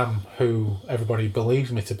that I am who everybody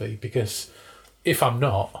believes me to be, because if I'm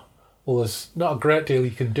not, well, there's not a great deal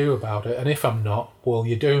you can do about it, and if I'm not, well,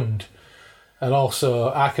 you're doomed. And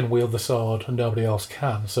also, I can wield the sword and nobody else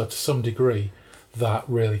can, so to some degree, that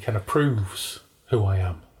really kind of proves who I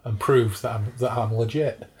am, and proves that I'm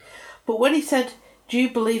legit. But when he said, do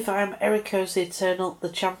you believe I am Ericos the Eternal, the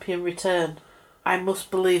champion return? I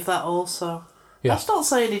must believe that also. Yeah. That's not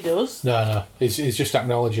saying he does. No. He's just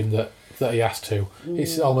acknowledging that he has to.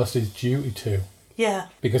 It's almost his duty to. Yeah.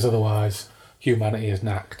 Because otherwise, humanity is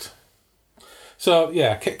knacked. So,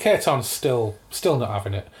 yeah, Caton's still not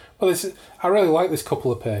having it. But I really like this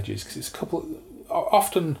couple of pages, because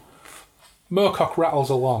often Moorcock rattles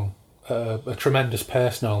along a tremendous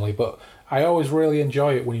pace normally, but I always really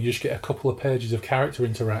enjoy it when you just get a couple of pages of character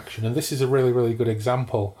interaction, and this is a really, really good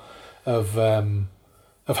example of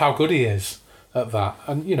how good he is at that.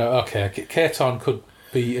 And, you know, okay, Caton could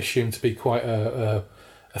be assumed to be quite a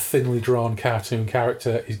thinly drawn cartoon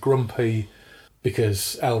character. He's grumpy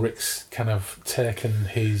because Elric's kind of taken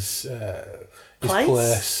his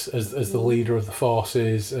place as the leader of the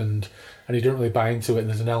forces, and he didn't really buy into it, and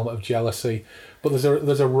there's an element of jealousy. But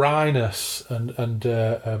there's a wryness and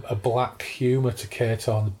a black humour to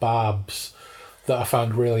Caton's barbs that I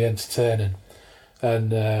found really entertaining.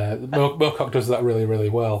 And Moorcock does that really, really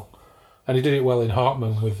well. And he did it well in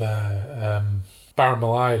Hawkmoon with Baron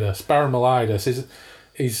Meliadus. Baron Meliadus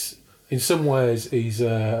is in some ways he's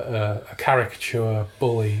a caricature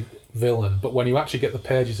bully villain, but when you actually get the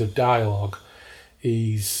pages of dialogue,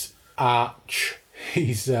 he's arch.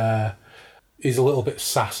 He's a little bit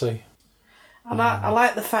sassy. And I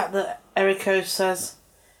like the fact that Ericos says,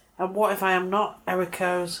 and what if I am not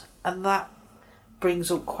Ericos? And that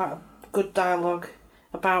brings up quite a good dialogue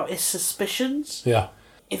about his suspicions. Yeah.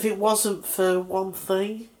 If it wasn't for one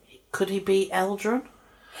thing, could he be Eldrin?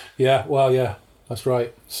 Yeah, well, yeah, that's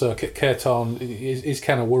right. So Caton is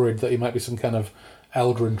kind of worried that he might be some kind of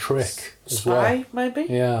Eldrin trick as well. Spy, maybe?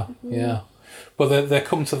 Yeah, yeah. But they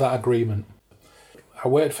come to that agreement. I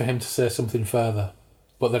waited for him to say something further,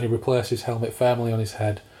 but then he replaced his helmet firmly on his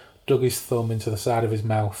head, dug his thumb into the side of his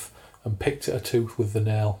mouth, and picked at a tooth with the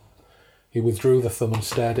nail. He withdrew the thumb and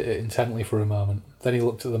stared at it intently for a moment. Then he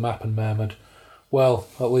looked at the map and murmured, "Well,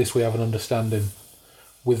 at least we have an understanding.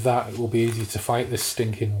 With that, it will be easier to fight this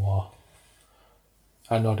stinking war."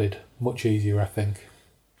 I nodded. Much easier, I think.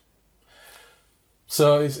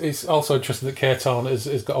 So it's also interesting that Caton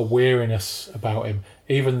has got a weariness about him,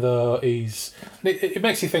 even though he's... It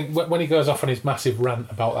makes you think, when he goes off on his massive rant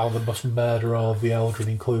about how they must murder all of the Eldrin,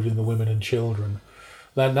 including the women and children,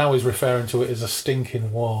 then now he's referring to it as a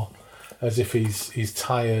stinking war, as if he's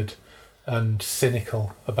tired and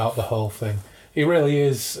cynical about the whole thing. He really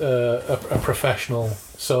is a professional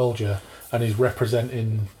soldier, and he's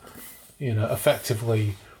representing,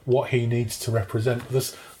 effectively what he needs to represent.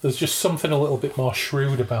 There's just something a little bit more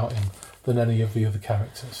shrewd about him than any of the other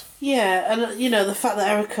characters. Yeah, and the fact that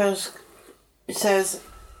Ericos says,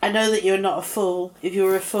 "I know that you're not a fool. If you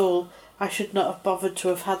were a fool, I should not have bothered to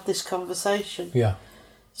have had this conversation." Yeah.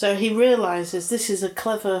 So he realises this is a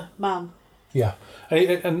clever man. Yeah.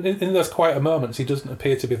 And in those quieter moments, he doesn't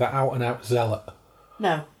appear to be that out-and-out zealot.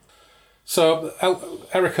 No. So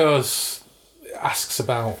Ericos asks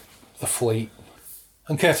about the fleet.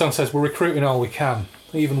 And Caton says, "We're recruiting all we can.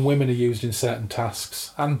 Even women are used in certain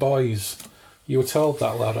tasks. And boys. You were told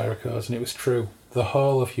that, Lord Ericos, and it was true. The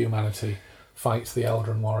whole of humanity fights the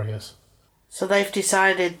Eldrin warriors." So they've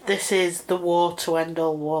decided this is the war to end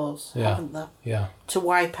all wars, haven't they? Yeah. To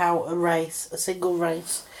wipe out a single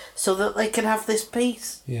race, so that they can have this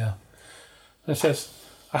peace. Yeah. And it says,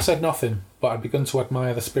 "I said nothing, but I'd begun to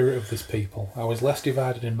admire the spirit of this people. I was less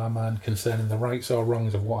divided in my mind concerning the rights or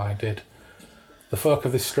wrongs of what I did. The folk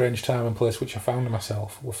of this strange time and place which I found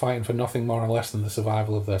myself were fighting for nothing more or less than the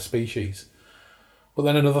survival of their species. But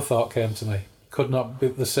then another thought came to me. Could not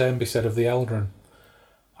the same be said of the Eldrin?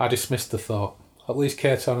 I dismissed the thought. At least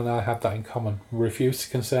Caton and I had that in common. We refused to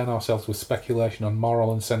concern ourselves with speculation on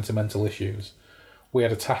moral and sentimental issues. We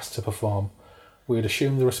had a task to perform. We had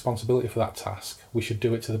assumed the responsibility for that task. We should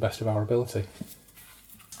do it to the best of our ability."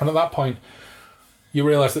 And at that point, you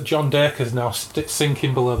realise that John Dacre's now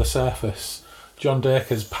sinking below the surface. John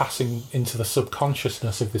Dacre's passing into the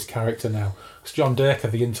subconsciousness of this character now. Because John Dacre,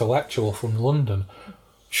 the intellectual from London,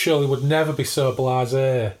 surely would never be so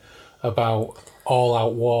blasé about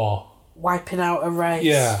all-out war. Wiping out a race.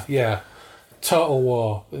 Yeah. Total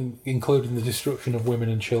war, including the destruction of women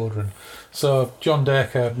and children. So John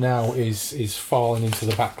Dacre now is falling into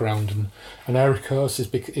the background, and Ericos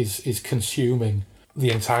is consuming the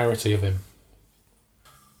entirety of him.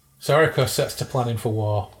 So Ericos sets to planning for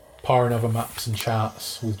war, poring over maps and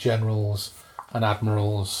charts with generals and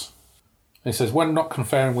admirals. He says, "When not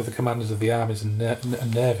conferring with the commanders of the armies and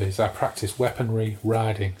navies, I practised weaponry,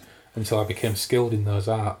 riding, until I became skilled in those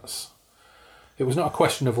arts. It was not a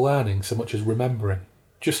question of learning so much as remembering.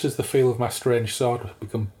 Just as the feel of my strange sword had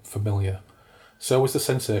become familiar, so was the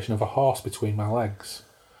sensation of a horse between my legs.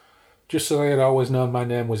 Just as I had always known my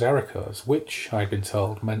name was Ericos, which, I had been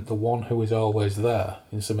told, meant the one who is always there,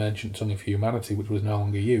 in some ancient tongue of humanity which was no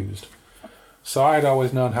longer used, so I had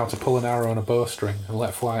always known how to pull an arrow on a bowstring and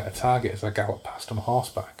let fly at a target as I galloped past on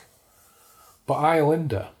horseback. But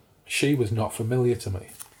Iolinda, she was not familiar to me.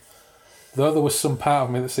 Though there was some part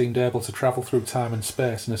of me that seemed able to travel through time and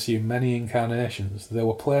space and assume many incarnations, they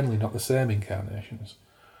were plainly not the same incarnations.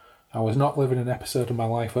 I was not living an episode of my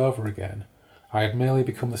life over again. I had merely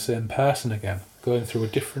become the same person again, going through a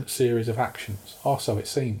different series of actions, or so it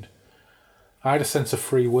seemed. I had a sense of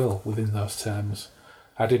free will within those terms.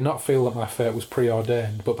 I did not feel that my fate was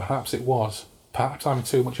preordained, but perhaps it was. Perhaps I'm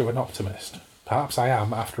too much of an optimist. Perhaps I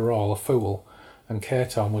am, after all, a fool, and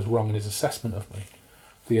Caton was wrong in his assessment of me.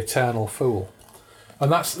 The eternal fool." And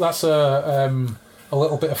that's a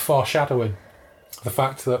little bit of foreshadowing. The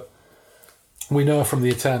fact that we know from the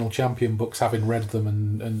Eternal Champion books, having read them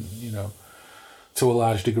and to a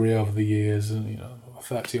large degree over the years, and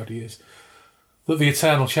 30 odd years, that the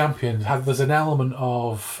Eternal Champion there's an element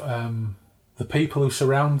of the people who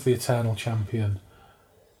surround the Eternal Champion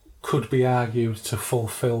could be argued to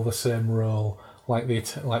fulfil the same role like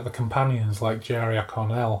the companions, like Jaria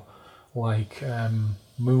Cornell, like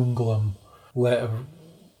Moonglum, later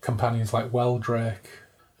companions like Weldrake,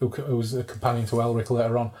 who was a companion to Elric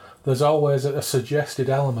later on. There's always a suggested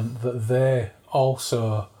element that they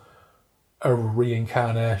also are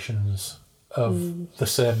reincarnations of the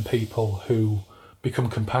same people who become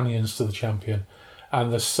companions to the champion.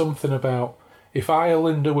 And there's something about, if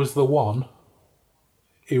Iolinda was the one,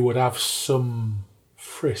 he would have some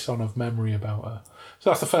frisson of memory about her. So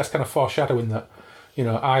that's the first kind of foreshadowing that,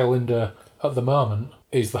 Iolinda at the moment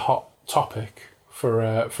is the hot topic for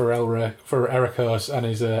Ericos and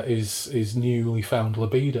his newly found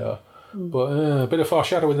libido. But a bit of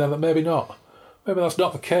foreshadowing there that maybe not. maybe that's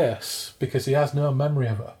not the case because he has no memory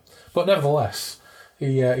of her. But nevertheless,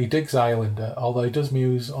 he digs Islander, although he does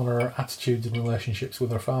muse on her attitudes and relationships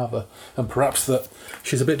with her father, and perhaps that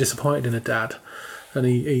she's a bit disappointed in her dad, and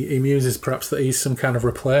he muses perhaps that he's some kind of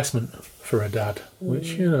replacement for her dad,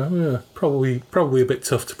 which probably a bit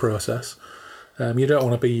tough to process. You don't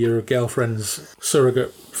want to be your girlfriend's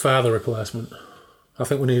surrogate father replacement. I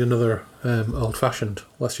think we need another old-fashioned.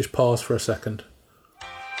 Let's just pause for a second.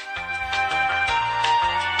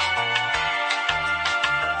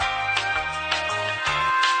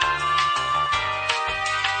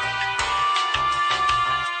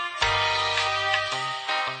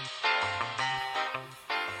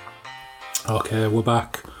 Okay, we're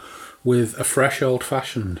back with a fresh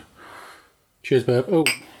old-fashioned. Cheers, babe. Oh,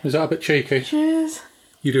 is that a bit cheeky? Cheers.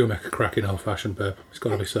 You do make a cracking old-fashioned, babe. It's got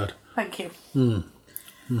to be said. Thank you.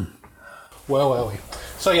 Well.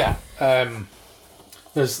 So yeah,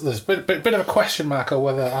 there's a bit of a question mark on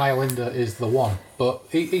whether Islander is the one, but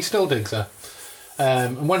he still digs her.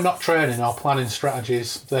 And when not training or planning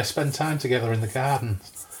strategies, they spend time together in the garden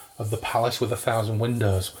of the palace with 1,000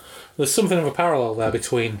 windows. There's something of a parallel there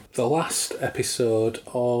between the last episode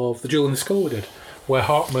of The Jewel in the Skull we did, where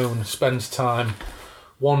Hawkmoon spends time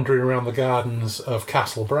wandering around the gardens of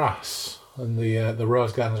Castle Brass and the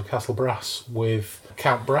rose gardens of Castle Brass with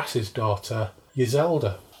Count Brass's daughter,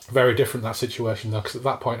 Yselda. Very different that situation though, because at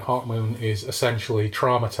that point Hawkmoon is essentially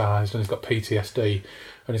traumatised and he's got PTSD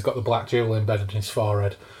and he's got the black jewel embedded in his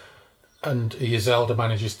forehead, and Yselda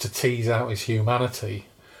manages to tease out his humanity,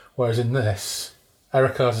 whereas in this,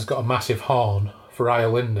 Erekos has got a massive horn for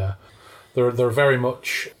Islander. They're very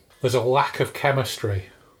much... There's a lack of chemistry,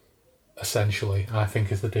 essentially, I think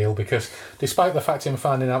is the deal, because despite the fact him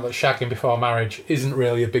finding out that shagging before marriage isn't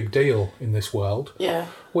really a big deal in this world, Yeah.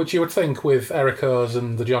 which you would think with Erekos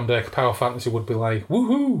and the John Dacre power fantasy would be like,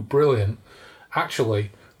 woohoo, brilliant.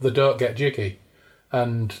 Actually, they don't get jiggy.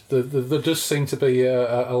 And there does seem to be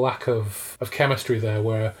a lack of chemistry there,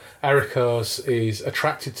 where Erekos is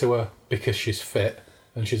attracted to her because she's fit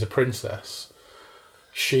and she's a princess.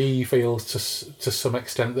 She feels to some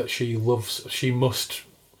extent that she must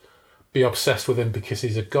be obsessed with him because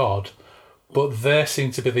he's a god, but they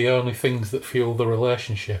seem to be the only things that fuel the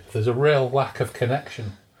relationship. There's a real lack of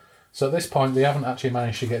connection. So at this point, they haven't actually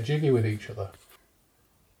managed to get jiggy with each other.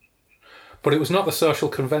 But it was not the social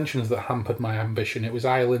conventions that hampered my ambition, it was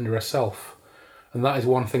Islander herself. And that is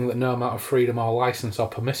one thing that no amount of freedom or licence or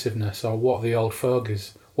permissiveness or whatever the old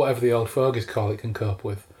fogies call it can cope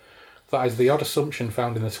with. That is the odd assumption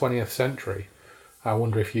found in the 20th century. I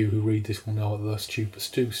wonder if you who read this will know what those two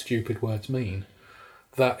stupid words mean.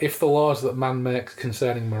 That if the laws that man makes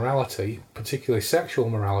concerning morality, particularly sexual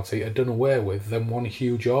morality, are done away with, then one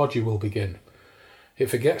huge orgy will begin. It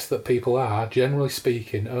forgets that people are, generally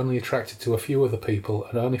speaking, only attracted to a few other people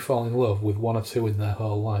and only fall in love with one or two in their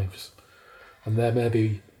whole lives. And there may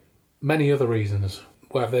be many other reasons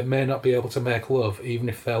where they may not be able to make love even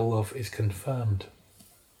if their love is confirmed.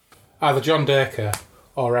 Either John Dacre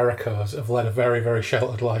or Erekos have led a very, very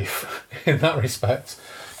sheltered life in that respect,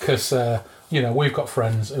 because, we've got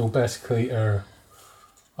friends who basically are...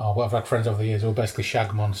 I've had friends over the years who are basically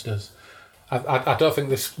shag monsters. I don't think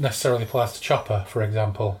this necessarily applies to Chopper, for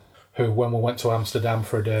example, who, when we went to Amsterdam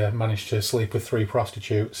for a day, managed to sleep with 3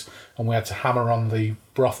 prostitutes, and we had to hammer on the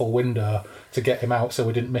brothel window to get him out so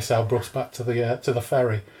we didn't miss our bus back to the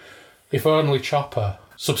ferry. If only Chopper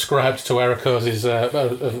subscribed to Erekos'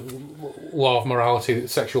 law of morality,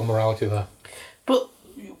 sexual morality there. But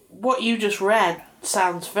what you just read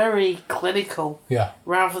sounds very clinical, Yeah.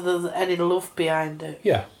 rather than any love behind it.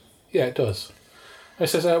 Yeah, it does. It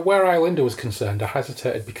says, where Islander was concerned, I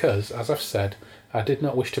hesitated because, as I've said, I did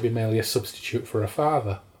not wish to be merely a substitute for a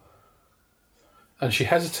father. And she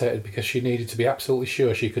hesitated because she needed to be absolutely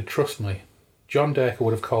sure she could trust me. John Dacre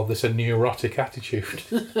would have called this a neurotic attitude.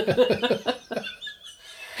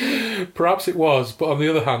 Perhaps it was, but on the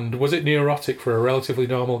other hand, was it neurotic for a relatively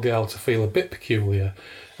normal girl to feel a bit peculiar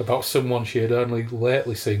about someone she had only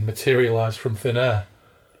lately seen materialise from thin air?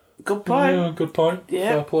 Good point. Yeah, good point.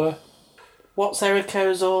 Yeah. Fair play. What's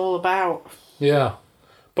Erekos all about? Yeah.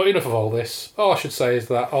 But enough of all this. All I should say is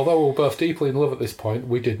that, although we were both deeply in love at this point,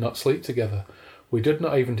 we did not sleep together. We did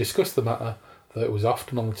not even discuss the matter, though it was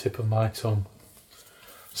often on the tip of my tongue.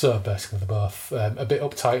 So basically they're both a bit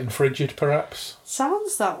uptight and frigid, perhaps.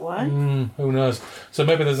 Sounds that way. Who knows? So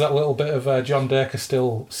maybe there's that little bit of John Dacre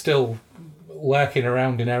still lurking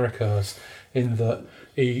around in Erekos, in that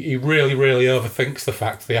he really, really overthinks the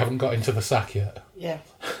fact they haven't got into the sack yet. Yeah.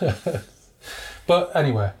 But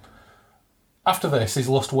anyway, after this his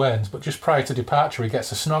lust wanes, but just prior to departure he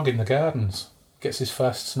gets a snog in the gardens. Gets his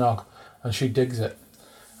first snog. and she digs it.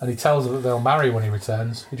 And he tells her that they'll marry when he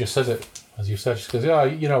returns. He just says it, as you said. She goes, "Oh,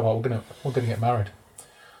 you know what? We're gonna get married."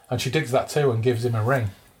 And she digs that too and gives him a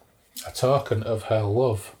ring, a token of her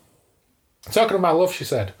love. "A token of my love," she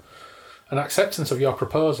said, "an acceptance of your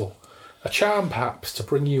proposal, a charm perhaps to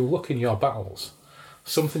bring you luck in your battles,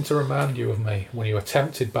 something to remind you of me when you are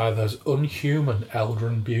tempted by those unhuman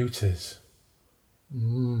Eldrin beauties."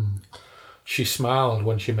 She smiled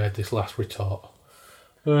when she made this last retort.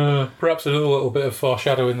 Perhaps another little bit of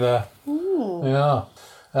foreshadowing there. Ooh.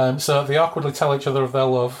 Yeah. So they awkwardly tell each other of their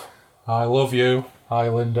love. "I love you, I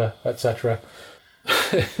Linda," etc.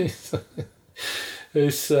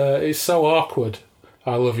 It's so awkward.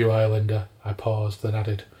 "I love you, I Linda." I paused, then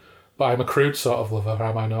added, "But I'm a crude sort of lover,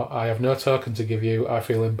 am I not? I have no token to give you. I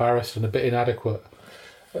feel embarrassed and a bit inadequate."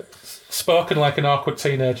 Spoken like an awkward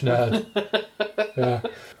teenage nerd. Yeah.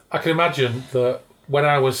 I can imagine that when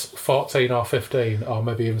I was 14 or 15, or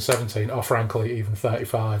maybe even 17, or frankly even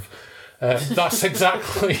 35, that's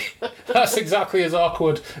exactly as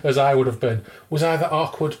awkward as I would have been. Was I that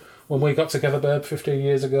awkward when we got together, babe, 15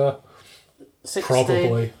 years ago? 16.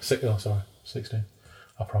 Probably. 16.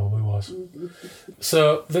 I probably was.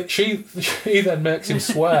 So she then makes him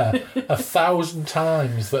swear 1,000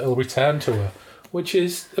 times that he'll return to her, which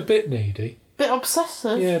is a bit needy. Bit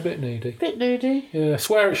obsessive. Yeah, a bit needy. Bit needy. Yeah,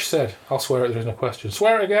 "Swear it," she said. "I'll swear it, there is no question."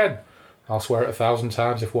 "Swear it again." "I'll swear it 1,000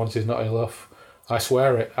 times if once is not enough." "I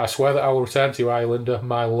swear it. I swear that I will return to you, Islander,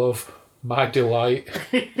 my love, my delight."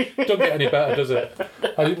 Don't get any better, does it?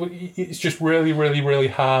 It's just really, really, really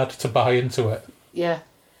hard to buy into it. Yeah.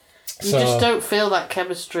 You just don't feel that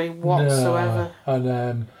chemistry whatsoever. No.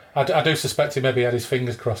 And I do suspect he maybe had his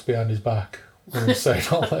fingers crossed behind his back when he was saying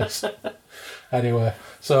all this. Anyway,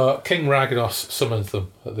 so King Raganos summons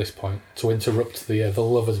them at this point to interrupt the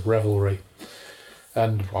lovers' revelry.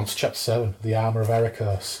 And on to chapter 7, the armour of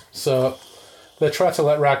Ericos. So they try to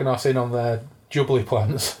let Raganos in on their jubbly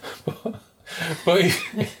plans, but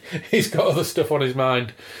he's got other stuff on his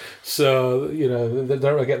mind. So, they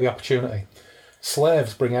don't really get the opportunity.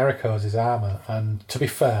 Slaves bring Ericos his armour, and to be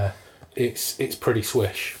fair, it's pretty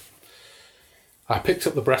swish. I picked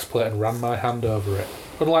up the breastplate and ran my hand over it.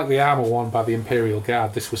 Unlike the armour worn by the Imperial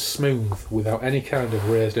Guard, this was smooth, without any kind of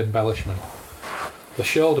raised embellishment. The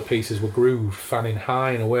shoulder pieces were grooved, fanning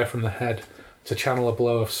high and away from the head, to channel a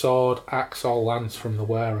blow of sword, axe or lance from the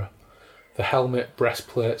wearer. The helmet,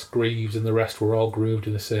 breastplates, greaves and the rest were all grooved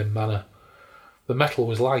in the same manner. The metal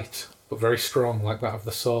was light, but very strong, like that of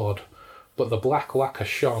the sword, but the black lacquer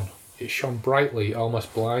shone. It shone brightly,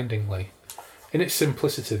 almost blindingly. In its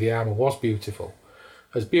simplicity, the armour was beautiful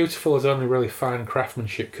as only really fine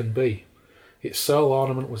craftsmanship can be. Its sole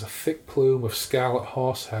ornament was a thick plume of scarlet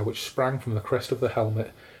horsehair which sprang from the crest of the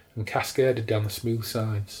helmet and cascaded down the smooth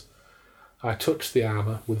sides. I touched the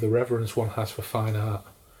armour with the reverence one has for fine art.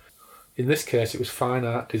 In this case it was fine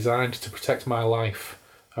art designed to protect my life,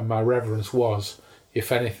 and my reverence was,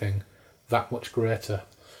 if anything, that much greater.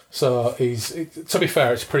 So to be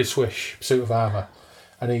fair, it's a pretty swish suit of armour,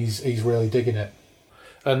 and he's really digging it.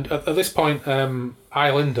 And at this point,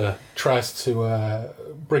 Islander tries to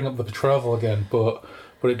bring up the betrothal again, but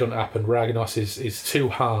it doesn't happen. Raganos is too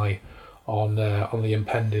high on the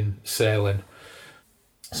impending sailing.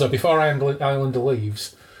 So before Islander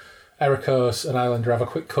leaves, Ericos and Islander have a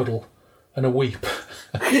quick cuddle and a weep.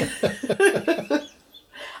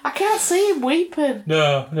 I can't see him weeping.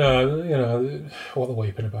 No, what they're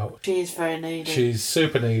weeping about. She's very needy. She's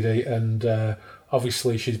super needy, and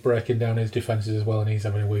obviously she's breaking down his defences as well, and he's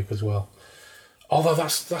having a weep as well. Although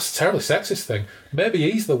that's a terribly sexist thing. Maybe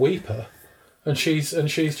he's the weeper, and she's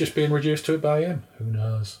just being reduced to it by him. Who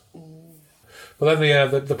knows? But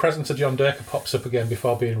then the presence of John Dacre pops up again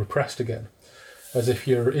before being repressed again, as if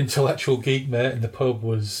your intellectual geek mate in the pub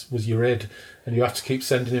was your id, and you have to keep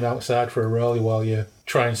sending him outside for a rollie while you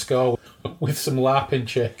try and score with some LARPing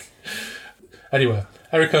chick. Anyway,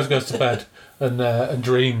 Ericos goes to bed and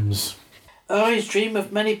dreams. Oh, he's dreamed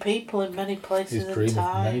of many people in many places and times. He's dreamed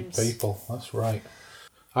of many people, that's right.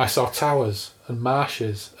 I saw towers and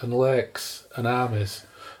marshes and lakes and armies.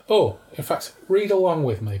 Oh, in fact, read along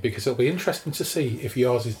with me because it'll be interesting to see if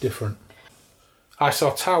yours is different. I saw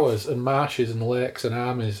towers and marshes and lakes and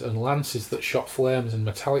armies and lances that shot flames and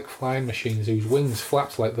metallic flying machines whose wings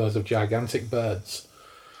flapped like those of gigantic birds.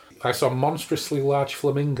 I saw monstrously large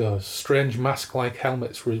flamingos, strange mask-like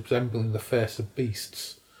helmets resembling the face of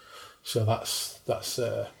beasts. So that's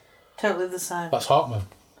totally the same. That's Hawkman.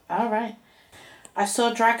 All right. I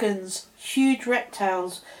saw dragons, huge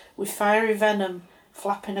reptiles with fiery venom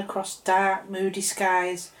flapping across dark, moody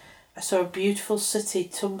skies. I saw a beautiful city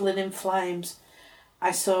tumbling in flames.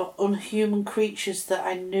 I saw unhuman creatures that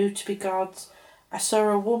I knew to be gods. I saw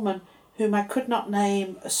a woman whom I could not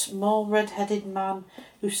name, a small red-headed man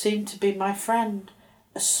who seemed to be my friend,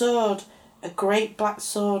 a sword, a great black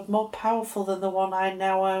sword more powerful than the one I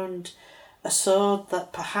now owned, a sword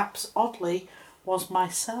that perhaps oddly was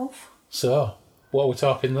myself. So, what are we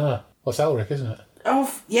talking there? Well, it's Elric, isn't it?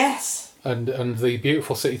 Oh, yes. And the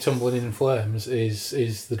beautiful city tumbling in flames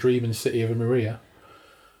is the dreaming city of Emeria.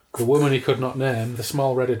 The woman he could not name, the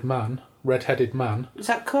small red-headed man. Is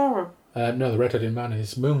that Corum? No, the red-headed man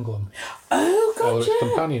is Moonglum. Oh, God, His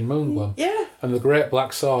companion, Moonglum. Yeah. And the great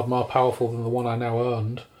black sword, more powerful than the one I now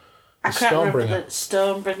owned, I can't remember that.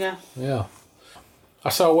 Stormbringer. Yeah. I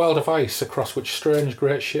saw a world of ice across which strange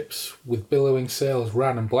great ships with billowing sails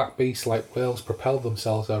ran and black beasts like whales propelled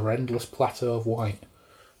themselves over endless plateau of white.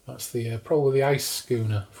 That's probably the ice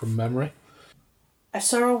schooner from memory. I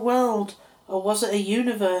saw a world, or was it a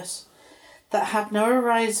universe, that had no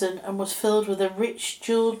horizon and was filled with a rich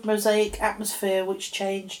jewelled mosaic atmosphere which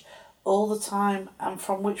changed all the time and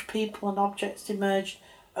from which people and objects emerged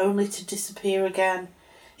only to disappear again.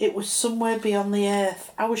 It was somewhere beyond the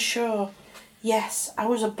earth, I was sure. Yes, I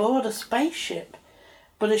was aboard a spaceship,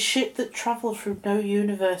 but a ship that travelled through no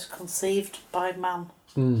universe conceived by man.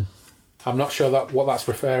 I'm not sure what that's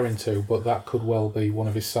referring to, but that could well be one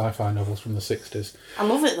of his sci-fi novels from the 60s. I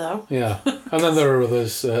love it though. Yeah. And then there are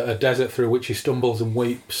others. A desert through which he stumbles and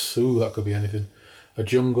weeps. Ooh, that could be anything. A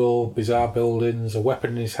jungle, bizarre buildings, a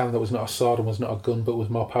weapon in his hand that was not a sword and was not a gun but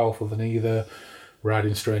was more powerful than either,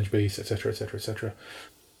 riding strange beasts, etc., etc., etc.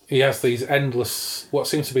 He has these endless, what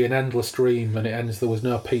seems to be an endless dream, and it ends, there was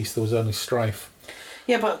no peace, there was only strife.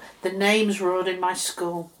 Yeah, but the names rode in my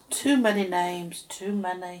skull. Too many names, too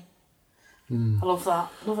many. I love that.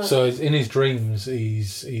 Love it. So in his dreams,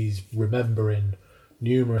 he's remembering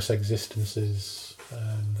numerous existences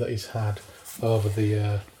that he's had over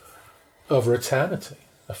eternity,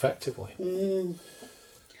 effectively.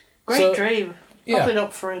 Great dream. Yeah. Probably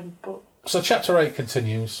not for him, but... So chapter 8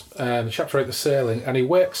 continues, chapter 8 the sailing, and he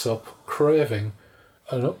wakes up craving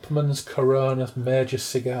an Upman's Corona Major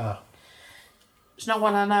cigar. It's not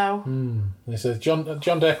one I know. And he says, John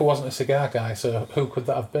Dacre wasn't a cigar guy, so who could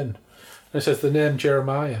that have been? And he says, the name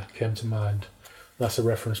Jeremiah came to mind. That's a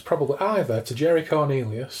reference probably either to Jerry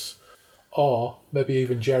Cornelius or maybe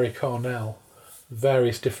even Jerry Cornell.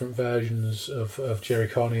 Various different versions of Jerry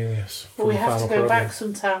Cornelius. Well, we have to go back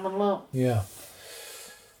sometime and look. Yeah.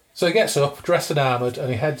 So he gets up, dressed and armoured, and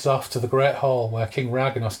he heads off to the Great Hall where King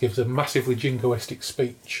Raganos gives a massively jingoistic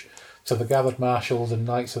speech to the gathered marshals and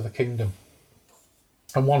knights of the kingdom.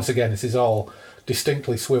 And once again, this is all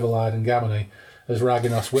distinctly swivel-eyed and gammony, as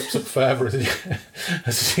Raganos whips up further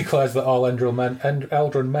as he declares that all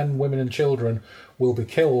Eldrin men, women and children will be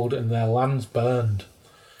killed and their lands burned.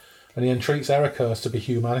 And he entreats Ericos to be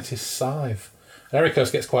humanity's scythe. And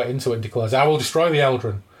Ericos gets quite into it and declares, I will destroy the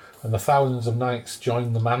Eldrin. And the thousands of knights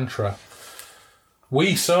join the mantra.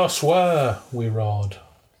 We so swear, we roared.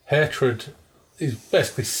 Hatred is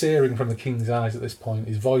basically searing from the king's eyes at this point.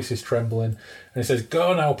 His voice is trembling. And he says,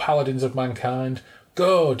 Go now, paladins of mankind.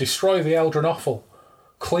 Go, destroy the Eldrin offal.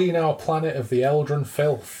 Clean our planet of the Eldrin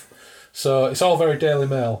filth. So it's all very Daily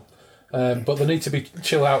Mail. But they need to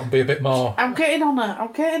chill out and be a bit more... I'm getting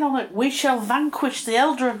on it. We shall vanquish the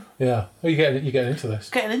Eldrin. Yeah. Oh, you're getting into this.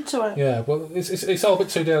 Getting into it. Yeah, well, it's all a bit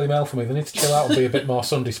too Daily Mail for me. They need to chill out and be a bit more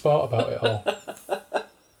Sunday Sport about it all.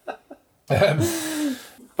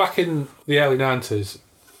 Back in the early 90s,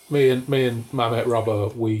 me and my mate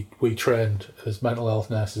Robbo, we trained as mental health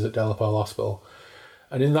nurses at Delapole Hospital.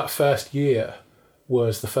 And in that first year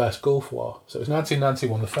was the first Gulf War. So it was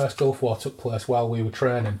 1991, the first Gulf War took place while we were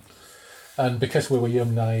training. And because we were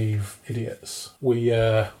young, naive idiots, we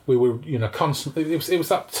were, constantly... It was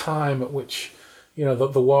that time at which,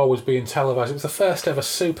 the war was being televised. It was the first ever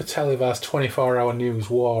super televised 24-hour news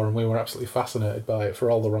war, and we were absolutely fascinated by it for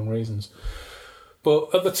all the wrong reasons.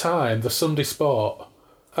 But at the time, the Sunday Sport...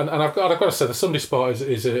 And I've got to say, the Sunday Sport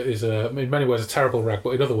is in many ways a terrible rag,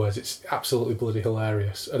 but in other ways, it's absolutely bloody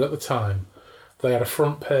hilarious. And at the time, they had a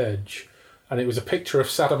front page, and it was a picture of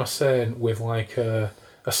Saddam Hussein with, like... a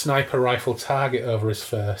sniper rifle target over his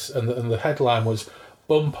face, and the headline was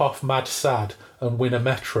 "Bump off Mad Sad and win a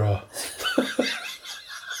metro."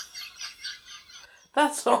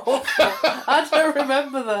 That's awful. I don't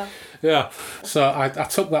remember that. Yeah, so I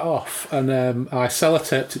took that off and I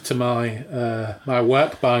sellotaped it to my my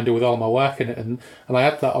work binder with all my work in it, and I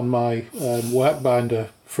had that on my work binder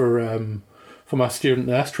for my student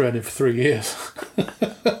nurse training for 3 years.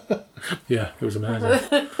 Yeah, it was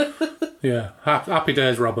amazing. Yeah, happy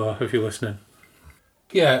days, Robbo, if you're listening.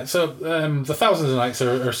 Yeah, so the Thousands of Knights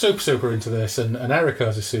are super into this, and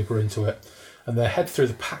Ericos is super into it. And they head through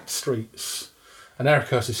the packed streets, and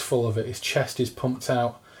Ericos is full of it. His chest is pumped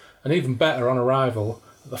out. And even better, on arrival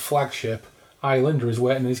at the flagship, Islander is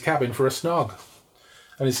waiting in his cabin for a snog.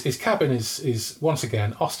 And his cabin is once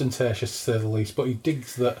again ostentatious, to say the least, but he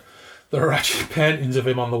digs that there are actually paintings of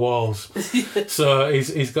him on the walls. So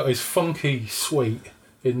he's got his funky suite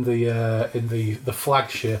in the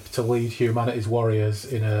flagship to lead humanity's warriors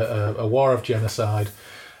in a war of genocide,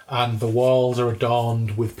 and the walls are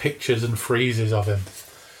adorned with pictures and friezes of him.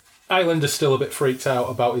 Islander's still a bit freaked out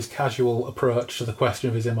about his casual approach to the question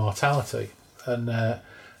of his immortality, and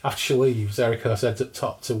after she leaves, Ericos heads up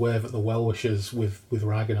top to wave at the well-wishers with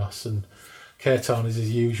Raganos, and Caton is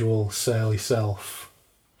his usual surly self.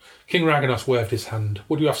 King Raganos waved his hand.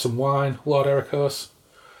 "Would you have some wine, Lord Ericos?"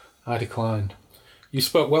 I declined. "You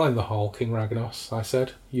spoke well in the hall, King Raganos," I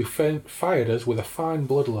said. "You fired us with a fine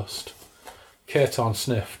bloodlust." Caton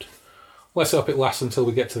sniffed. "Let's hope it lasts until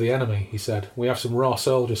we get to the enemy," he said. "We have some raw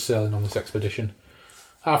soldiers sailing on this expedition.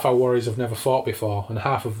 Half our warriors have never fought before, and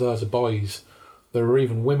half of those are boys. There are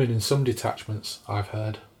even women in some detachments, I've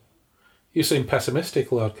heard." "You seem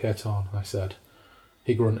pessimistic, Lord Caton," I said.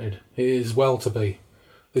 He grunted. "It is well to be.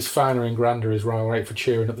 This finery and grandeur is all right for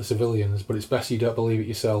cheering up the civilians, but it's best you don't believe it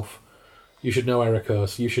yourself. You should know,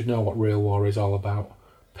 Ericos, you should know what real war is all about.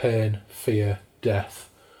 Pain, fear, death.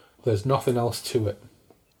 There's nothing else to it."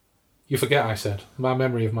 "You forget," I said. "My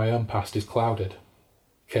memory of my own past is clouded."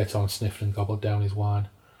 Caton sniffed and gobbled down his wine.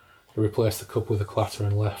 He replaced the cup with a clatter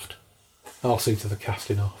and left. "I'll see to the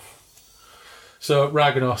casting off." So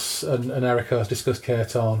Raganos and Ericos discuss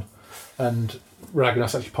Caton, and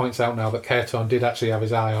Raganos actually points out now that Caton did actually have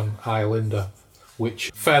his eye on Islander,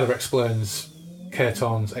 which further explains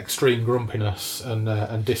Caton's extreme grumpiness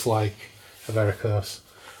and dislike of Ericos.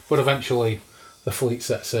 But eventually, the fleet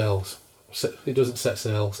sets sails. It doesn't set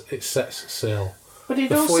sails; it sets sail. But the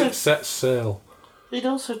fleet sets sail. He'd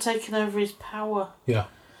also taken over his power. Yeah.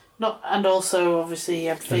 And also, obviously, he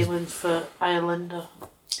had feelings for Islander.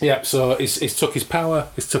 Yeah, so he's took his power,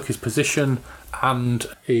 he's took his position, and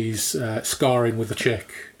he's scarring with the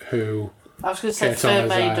chick who... I was going to say Fair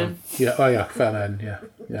Maiden. Fair Maiden,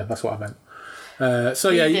 yeah, that's what I meant.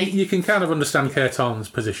 So yeah, you can kind of understand Caton's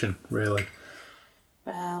position, really.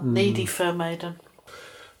 Needy Fair Maiden.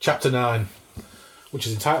 Chapter 9, which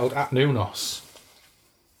is entitled At Nunos.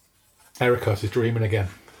 Ericos is dreaming again.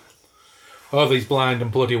 "Oh, these blind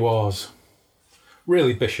and bloody wars.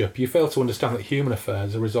 Really, Bishop, you fail to understand that human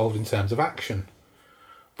affairs are resolved in terms of action.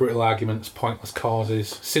 Brutal arguments, pointless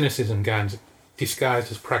causes, cynicism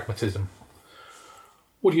disguised as pragmatism.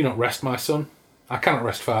 Would you not rest, my son? I cannot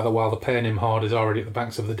rest, father, while the Paynim horde is already at the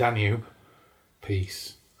banks of the Danube.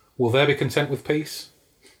 Peace. Will they be content with peace?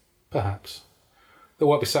 Perhaps. They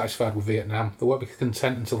won't be satisfied with Vietnam. They won't be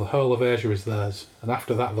content until the whole of Asia is theirs, and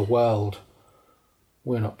after that the world.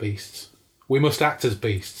 We're not beasts. We must act as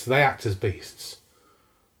beasts. They act as beasts.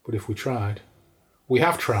 But if we tried... We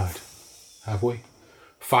have tried, have we?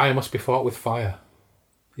 Fire must be fought with fire.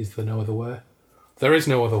 Is there no other way? There is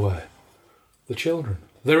no other way. The children.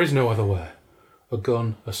 There is no other way. A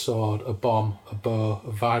gun, a sword, a bomb, a bow,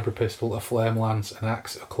 a vibra pistol, a flame lance, an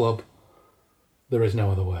axe, a club. There is no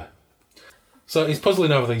other way. So he's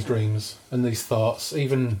puzzling over these dreams and these thoughts,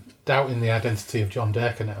 even doubting the identity of John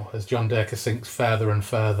Dacre now, as John Dacre sinks further and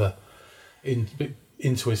further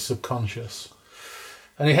into his subconscious.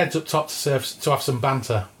 And he heads up top to have some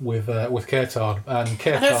banter with Caton. And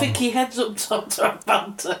Caton, I don't think he heads up top to have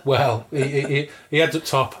banter. Well, he heads up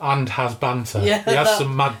top and has banter. Yeah, he has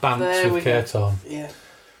some mad bants with Caton. Yeah.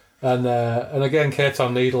 And again,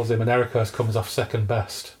 Caton needles him, and Ericos comes off second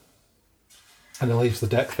best. And he leaves the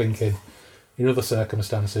deck thinking, in other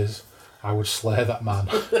circumstances, I would slay that man.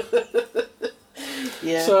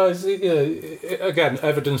 Yeah. So, again,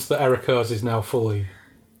 evidence that Ericos is now fully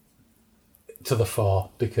to the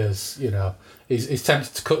fore, because, he's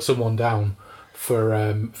tempted to cut someone down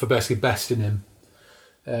for basically besting him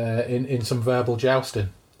in some verbal jousting.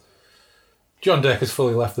 John Dacre's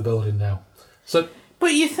fully left the building now. So,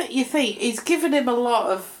 but you think he's given him a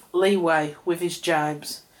lot of leeway with his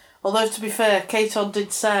jibes. Although, to be fair, Caton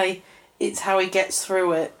did say it's how he gets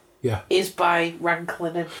through it. Yeah. Is by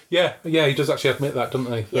rankling him. Yeah, he does actually admit that,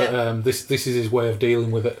 doesn't he? Yeah. That, this is his way of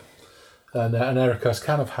dealing with it. And Ericos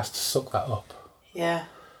kind of has to suck that up. Yeah.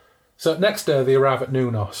 So next day they arrive at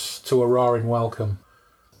Nunos to a roaring welcome.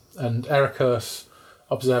 And Ericos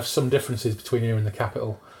observes some differences between here and the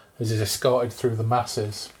capital as he's escorted through the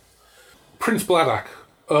masses. Prince Bladak,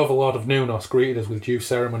 overlord of Nunos, greeted us with due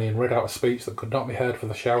ceremony and read out a speech that could not be heard for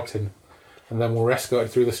the shouting. and then were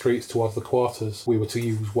escorted through the streets towards the quarters we were to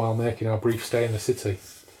use while making our brief stay in the city.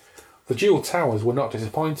 The jewelled towers were not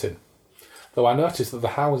disappointing, though I noticed that the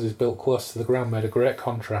houses built close to the ground made a great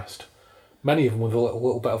contrast, many of them with a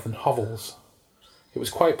little better than hovels. It was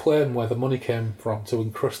quite plain where the money came from to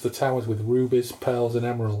encrust the towers with rubies, pearls and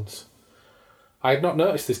emeralds. I had not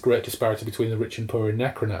noticed this great disparity between the rich and poor in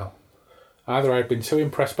Necronel. Either I had been too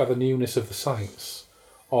impressed by the newness of the sights,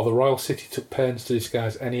 or the royal city took pains to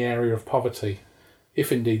disguise any area of poverty,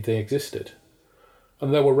 if indeed they existed.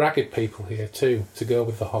 And there were ragged people here too, to go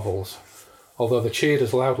with the hovels, although they cheered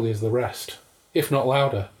as loudly as the rest, if not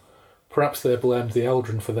louder. Perhaps they blamed the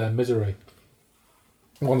Eldrin for their misery.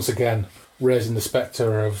 Once again, raising the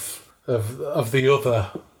spectre of the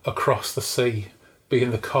other across the sea being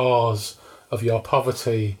the cause of your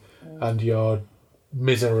poverty and your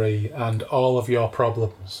misery and all of your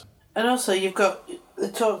problems. And also they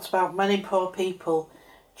talked about many poor people,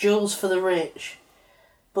 jewels for the rich,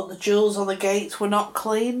 but the jewels on the gates were not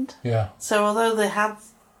cleaned. Yeah. So although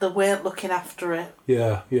they weren't looking after it.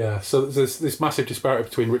 Yeah. So there's this massive disparity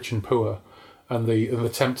between rich and poor, and the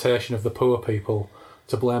temptation of the poor people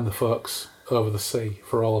to blame the folks over the sea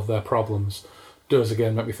for all of their problems does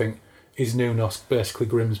again make me think, is Nunos basically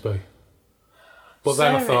Grimsby? But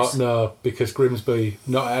then I thought, no, because Grimsby,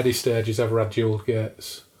 not at any stage, has ever had jewelled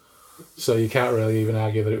gates. So you can't really even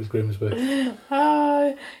argue that it was Grimsby.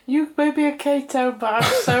 You may be a Cato, but I'm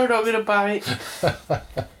so not going to buy it.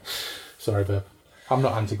 Sorry, babe. I'm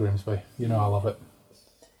not anti-Grimsby. You know I love it.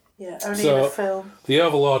 Yeah, only in a film. The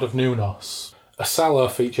Overlord of Nunos, a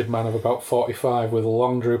sallow-featured man of about 45 with a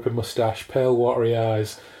long drooping moustache, pale watery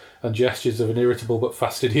eyes, and gestures of an irritable but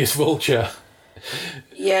fastidious vulture.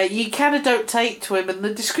 Yeah, you kind of don't take to him, and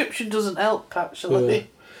the description doesn't help, actually.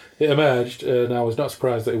 It emerged, and I was not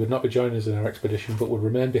surprised that he would not be joining us in our expedition, but would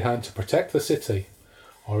remain behind to protect the city,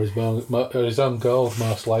 or his own gold,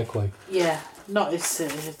 most likely. Yeah, not his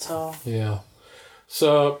city at all. Yeah.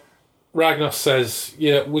 So, Ragnos says,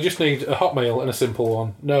 yeah, we just need a hot meal and a simple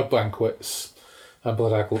one, no banquets. And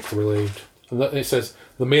Bloodhag looks relieved. And it says,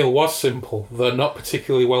 the meal was simple, though not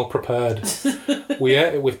particularly well prepared. We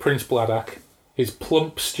ate it with Prince Bloodhag, his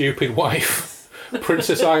plump, stupid wife,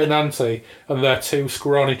 Princess Ionante, and their 2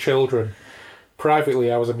 scrawny children.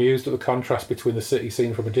 Privately, I was amused at the contrast between the city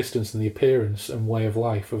seen from a distance and the appearance and way of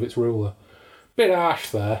life of its ruler. Bit harsh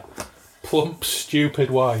there. Plump, stupid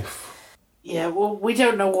wife. Yeah, well, we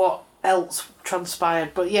don't know what else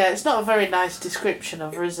transpired, but yeah, it's not a very nice description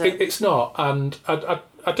of her, is it? It's not, and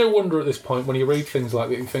I do wonder at this point, when you read things like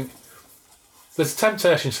that, you think, there's a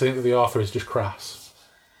temptation to think that the author is just crass.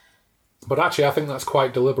 But actually, I think that's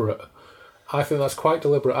quite deliberate. I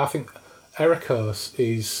think Ericos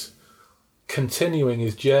is continuing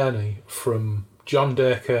his journey from John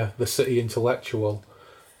Dacre, the city intellectual,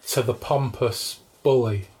 to the pompous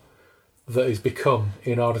bully that he's become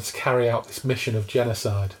in order to carry out this mission of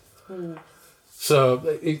genocide.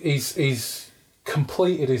 So he's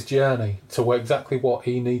completed his journey to exactly what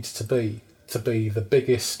he needs to be the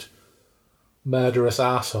biggest murderous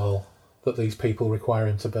arsehole that these people require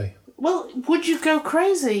him to be. Well, would you go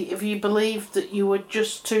crazy if you believed that you had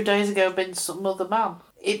just 2 days ago been some other man?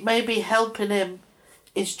 It may be helping him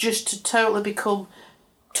is just to totally become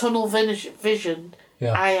tunnel vision.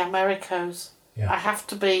 Yeah. I am Ericos. Yeah. I have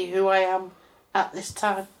to be who I am at this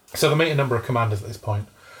time. So they meet a number of commanders at this point,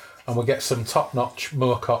 and we get some top-notch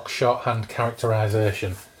Moorcock shorthand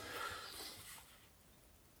characterisation.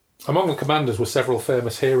 Among the commanders were several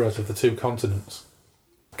famous heroes of the 2 continents.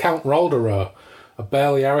 Count Rolderot, a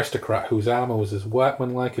burly aristocrat whose armour was as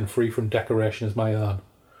workmanlike and free from decoration as my own.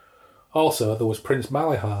 Also, there was Prince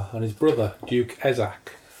Malihar and his brother, Duke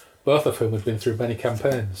Ezak, both of whom had been through many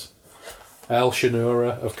campaigns. El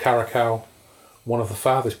Shanura of Karakau, one of the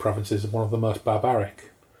farthest provinces and one of the most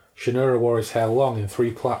barbaric. Shanura wore his hair long in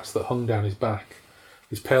 3 plaits that hung down his back.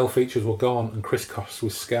 His pale features were gaunt and crisscrossed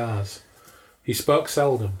with scars. He spoke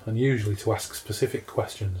seldom, and usually to ask specific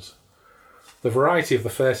questions. The variety of the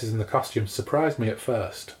faces and the costumes surprised me at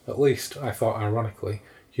first. At least, I thought ironically,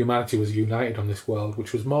 humanity was united on this world,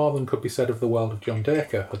 which was more than could be said of the world of John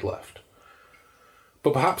Dacre had left.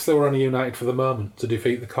 But perhaps they were only united for the moment, to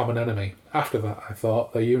defeat the common enemy. After that, I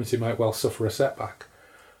thought, their unity might well suffer a setback.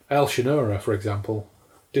 El Shanura, for example,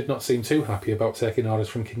 did not seem too happy about taking orders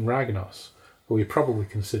from King Ragnos, who he probably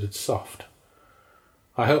considered soft.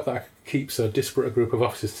 I hoped that I could keep so disparate a group of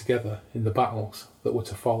officers together in the battles that were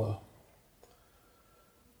to follow.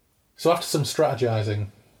 So after some strategizing,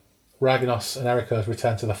 Ragnos and Ericos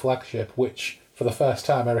return to the flagship, which, for the first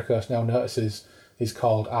time, Ericos now notices is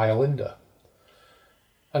called Iolinda.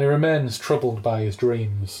 And he remains troubled by his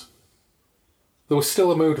dreams. There was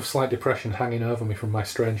still a mood of slight depression hanging over me from my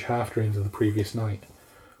strange half-dreams of the previous night,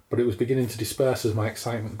 but it was beginning to disperse as my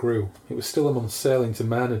excitement grew. It was still a month's sailing to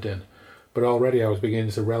Mernadin, but already I was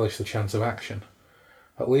beginning to relish the chance of action.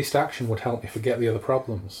 At least action would help me forget the other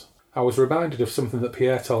problems. I was reminded of something that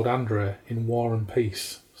Pierre told André in War and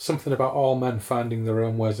Peace, something about all men finding their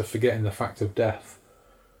own ways of forgetting the fact of death.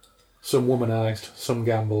 Some womanised, some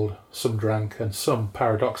gambled, some drank, and some,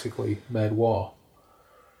 paradoxically, made war.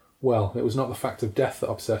 Well, it was not the fact of death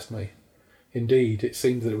that obsessed me. Indeed, it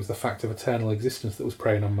seemed that it was the fact of eternal existence that was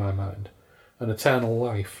preying on my mind, an eternal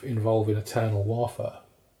life involving eternal warfare.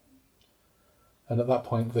 And at that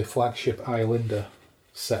point, the flagship Eyelinda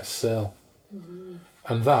set sail. Mm-hmm.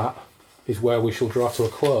 And that is where we shall draw to a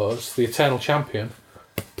close the Eternal Champion,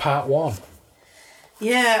 Part 1.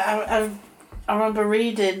 Yeah, I remember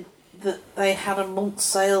reading that they had a month's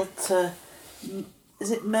sail to... Is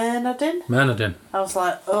it Mernadin? Mernadin. I was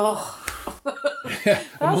like, oh... Yeah,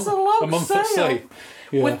 That's a long month sail. at sea.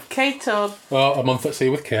 Yeah. With Caton. Oh, a month at sea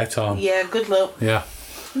with Caton. Yeah, good luck. Yeah.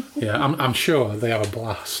 Yeah, I'm sure they have a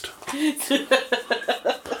blast.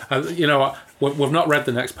 And, you know what? We've not read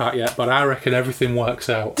the next part yet, but I reckon everything works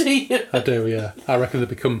out. Do you? I do, yeah. I reckon they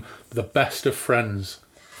become the best of friends.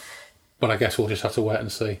 But I guess we'll just have to wait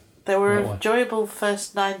and see. They were enjoyable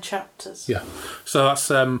first 9 chapters. Yeah. So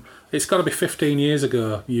that's it's got to be 15 years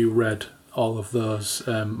ago you read all of those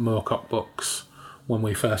Moorcock books when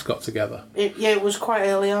we first got together. It was quite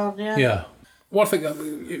early on, yeah. Yeah. One thing,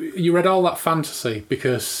 you read all that fantasy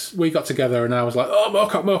because we got together and I was like, oh,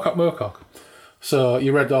 Moorcock, Moorcock, Moorcock. So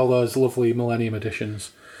you read all those lovely Millennium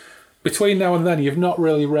editions. Between now and then, you've not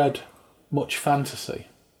really read much fantasy.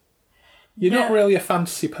 You're not really a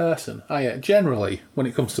fantasy person, are you? Generally, when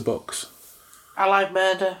it comes to books. I like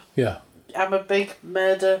murder. Yeah. I'm a big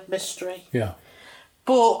murder mystery. Yeah.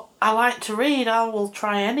 But I like to read. I will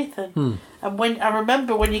try anything. And when I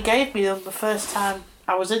remember when you gave me them the first time,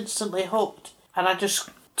 I was instantly hooked. And I just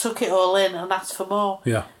took it all in and asked for more.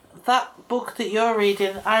 Yeah. That book that you're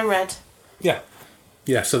reading, I read. Yeah.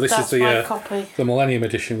 Yeah, so this That's is my copy. The Millennium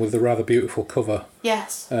edition with the rather beautiful cover.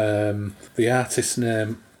 Yes. The artist's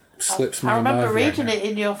name slips my mind. I remember reading it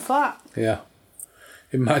in your flat. Yeah.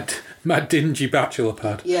 In my dingy bachelor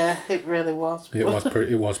pad. Yeah, it really was. It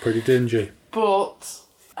was pretty dingy.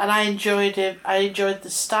 And I enjoyed it. I enjoyed the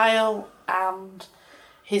style and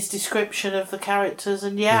his description of the characters,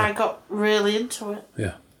 and I got really into it.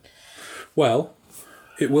 Yeah. Well,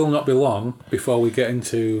 it will not be long before we get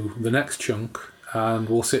into the next chunk, and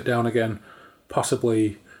we'll sit down again,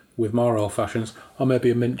 possibly with more old fashions, or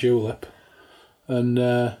maybe a mint julep, and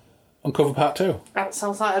uncover part 2. That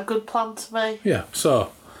sounds like a good plan to me. Yeah.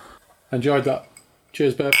 So, enjoyed that.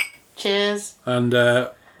 Cheers, babe. Cheers. And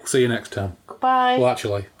we'll see you next time. Goodbye. Well,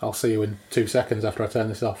 actually, I'll see you in 2 seconds after I turn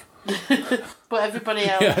this off. But everybody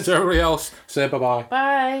else. Yeah, to everybody else, say bye-bye.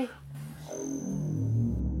 Bye.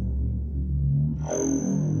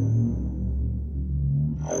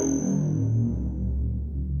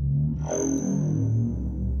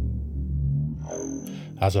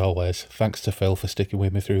 As always, thanks to Phil for sticking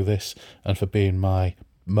with me through this and for being my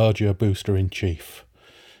mojo booster in chief.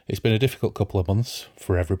 It's been a difficult couple of months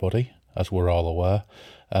for everybody, as we're all aware,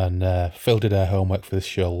 and Phil did our homework for this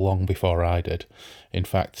show long before I did. In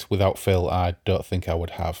fact, without Phil, I don't think I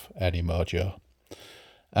would have any mojo.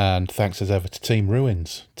 And thanks as ever to Team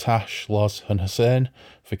Ruins, Tash, Loz and Hussein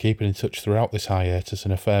for keeping in touch throughout this hiatus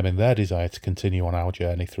and affirming their desire to continue on our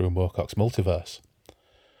journey through Moorcock's multiverse.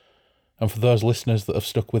 And for those listeners that have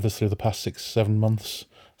stuck with us through the past 6-7 months,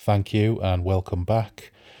 thank you and welcome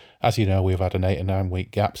back. As you know, we've had an 8 or 9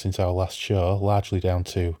 week gap since our last show, largely down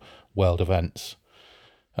to world events.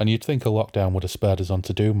 And you'd think a lockdown would have spurred us on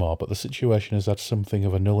to do more, but the situation has had something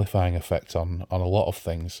of a nullifying effect on a lot of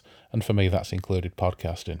things, and for me that's included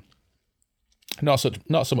podcasting. Not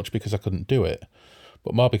so much because I couldn't do it,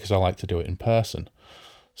 but more because I like to do it in person.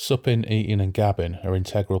 Supping, eating and gabbing are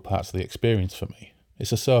integral parts of the experience for me.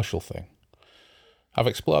 It's a social thing. I've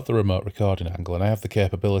explored the remote recording angle and I have the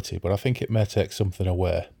capability, but I think it may take something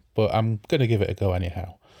away. But I'm going to give it a go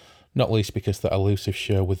anyhow. Not least because that elusive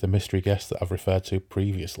show with the mystery guest that I've referred to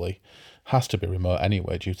previously has to be remote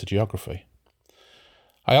anyway due to geography.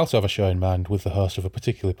 I also have a show in mind with the host of a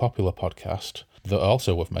particularly popular podcast that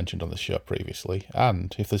also we've mentioned on this show previously,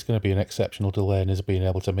 and if there's going to be an exceptional delay in us being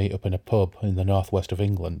able to meet up in a pub in the northwest of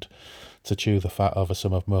England to chew the fat over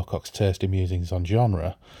some of Moorcock's tasty musings on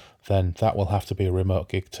genre, then that will have to be a remote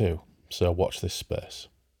gig too, so watch this space.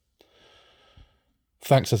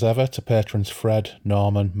 Thanks as ever to patrons Fred,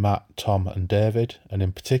 Norman, Matt, Tom and David, and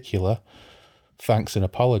in particular, thanks and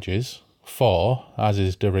apologies for, as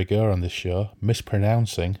is de rigueur on this show,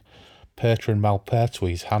 mispronouncing patron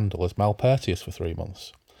Malpertuis handle as Malpertius for 3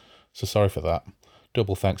 months. So sorry for that.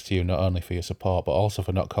 Double thanks to you not only for your support, but also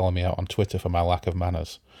for not calling me out on Twitter for my lack of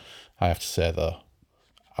manners. I have to say, though,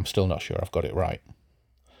 I'm still not sure I've got it right.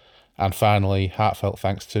 And finally, heartfelt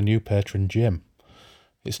thanks to new patron Jim.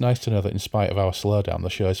 It's nice to know that in spite of our slowdown, the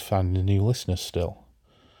show is finding new listeners still.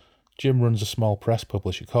 Jim runs a small press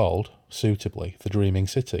publisher called, suitably, The Dreaming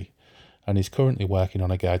City, and he's currently working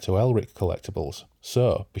on a guide to Elric collectibles,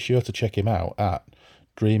 so be sure to check him out at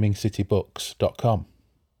dreamingcitybooks.com.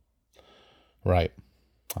 Right,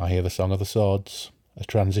 I hear the Song of the Swords, a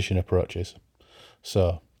transition approaches.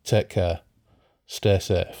 So, take care, stay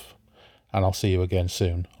safe, and I'll see you again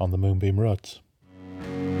soon on the Moonbeam Roads.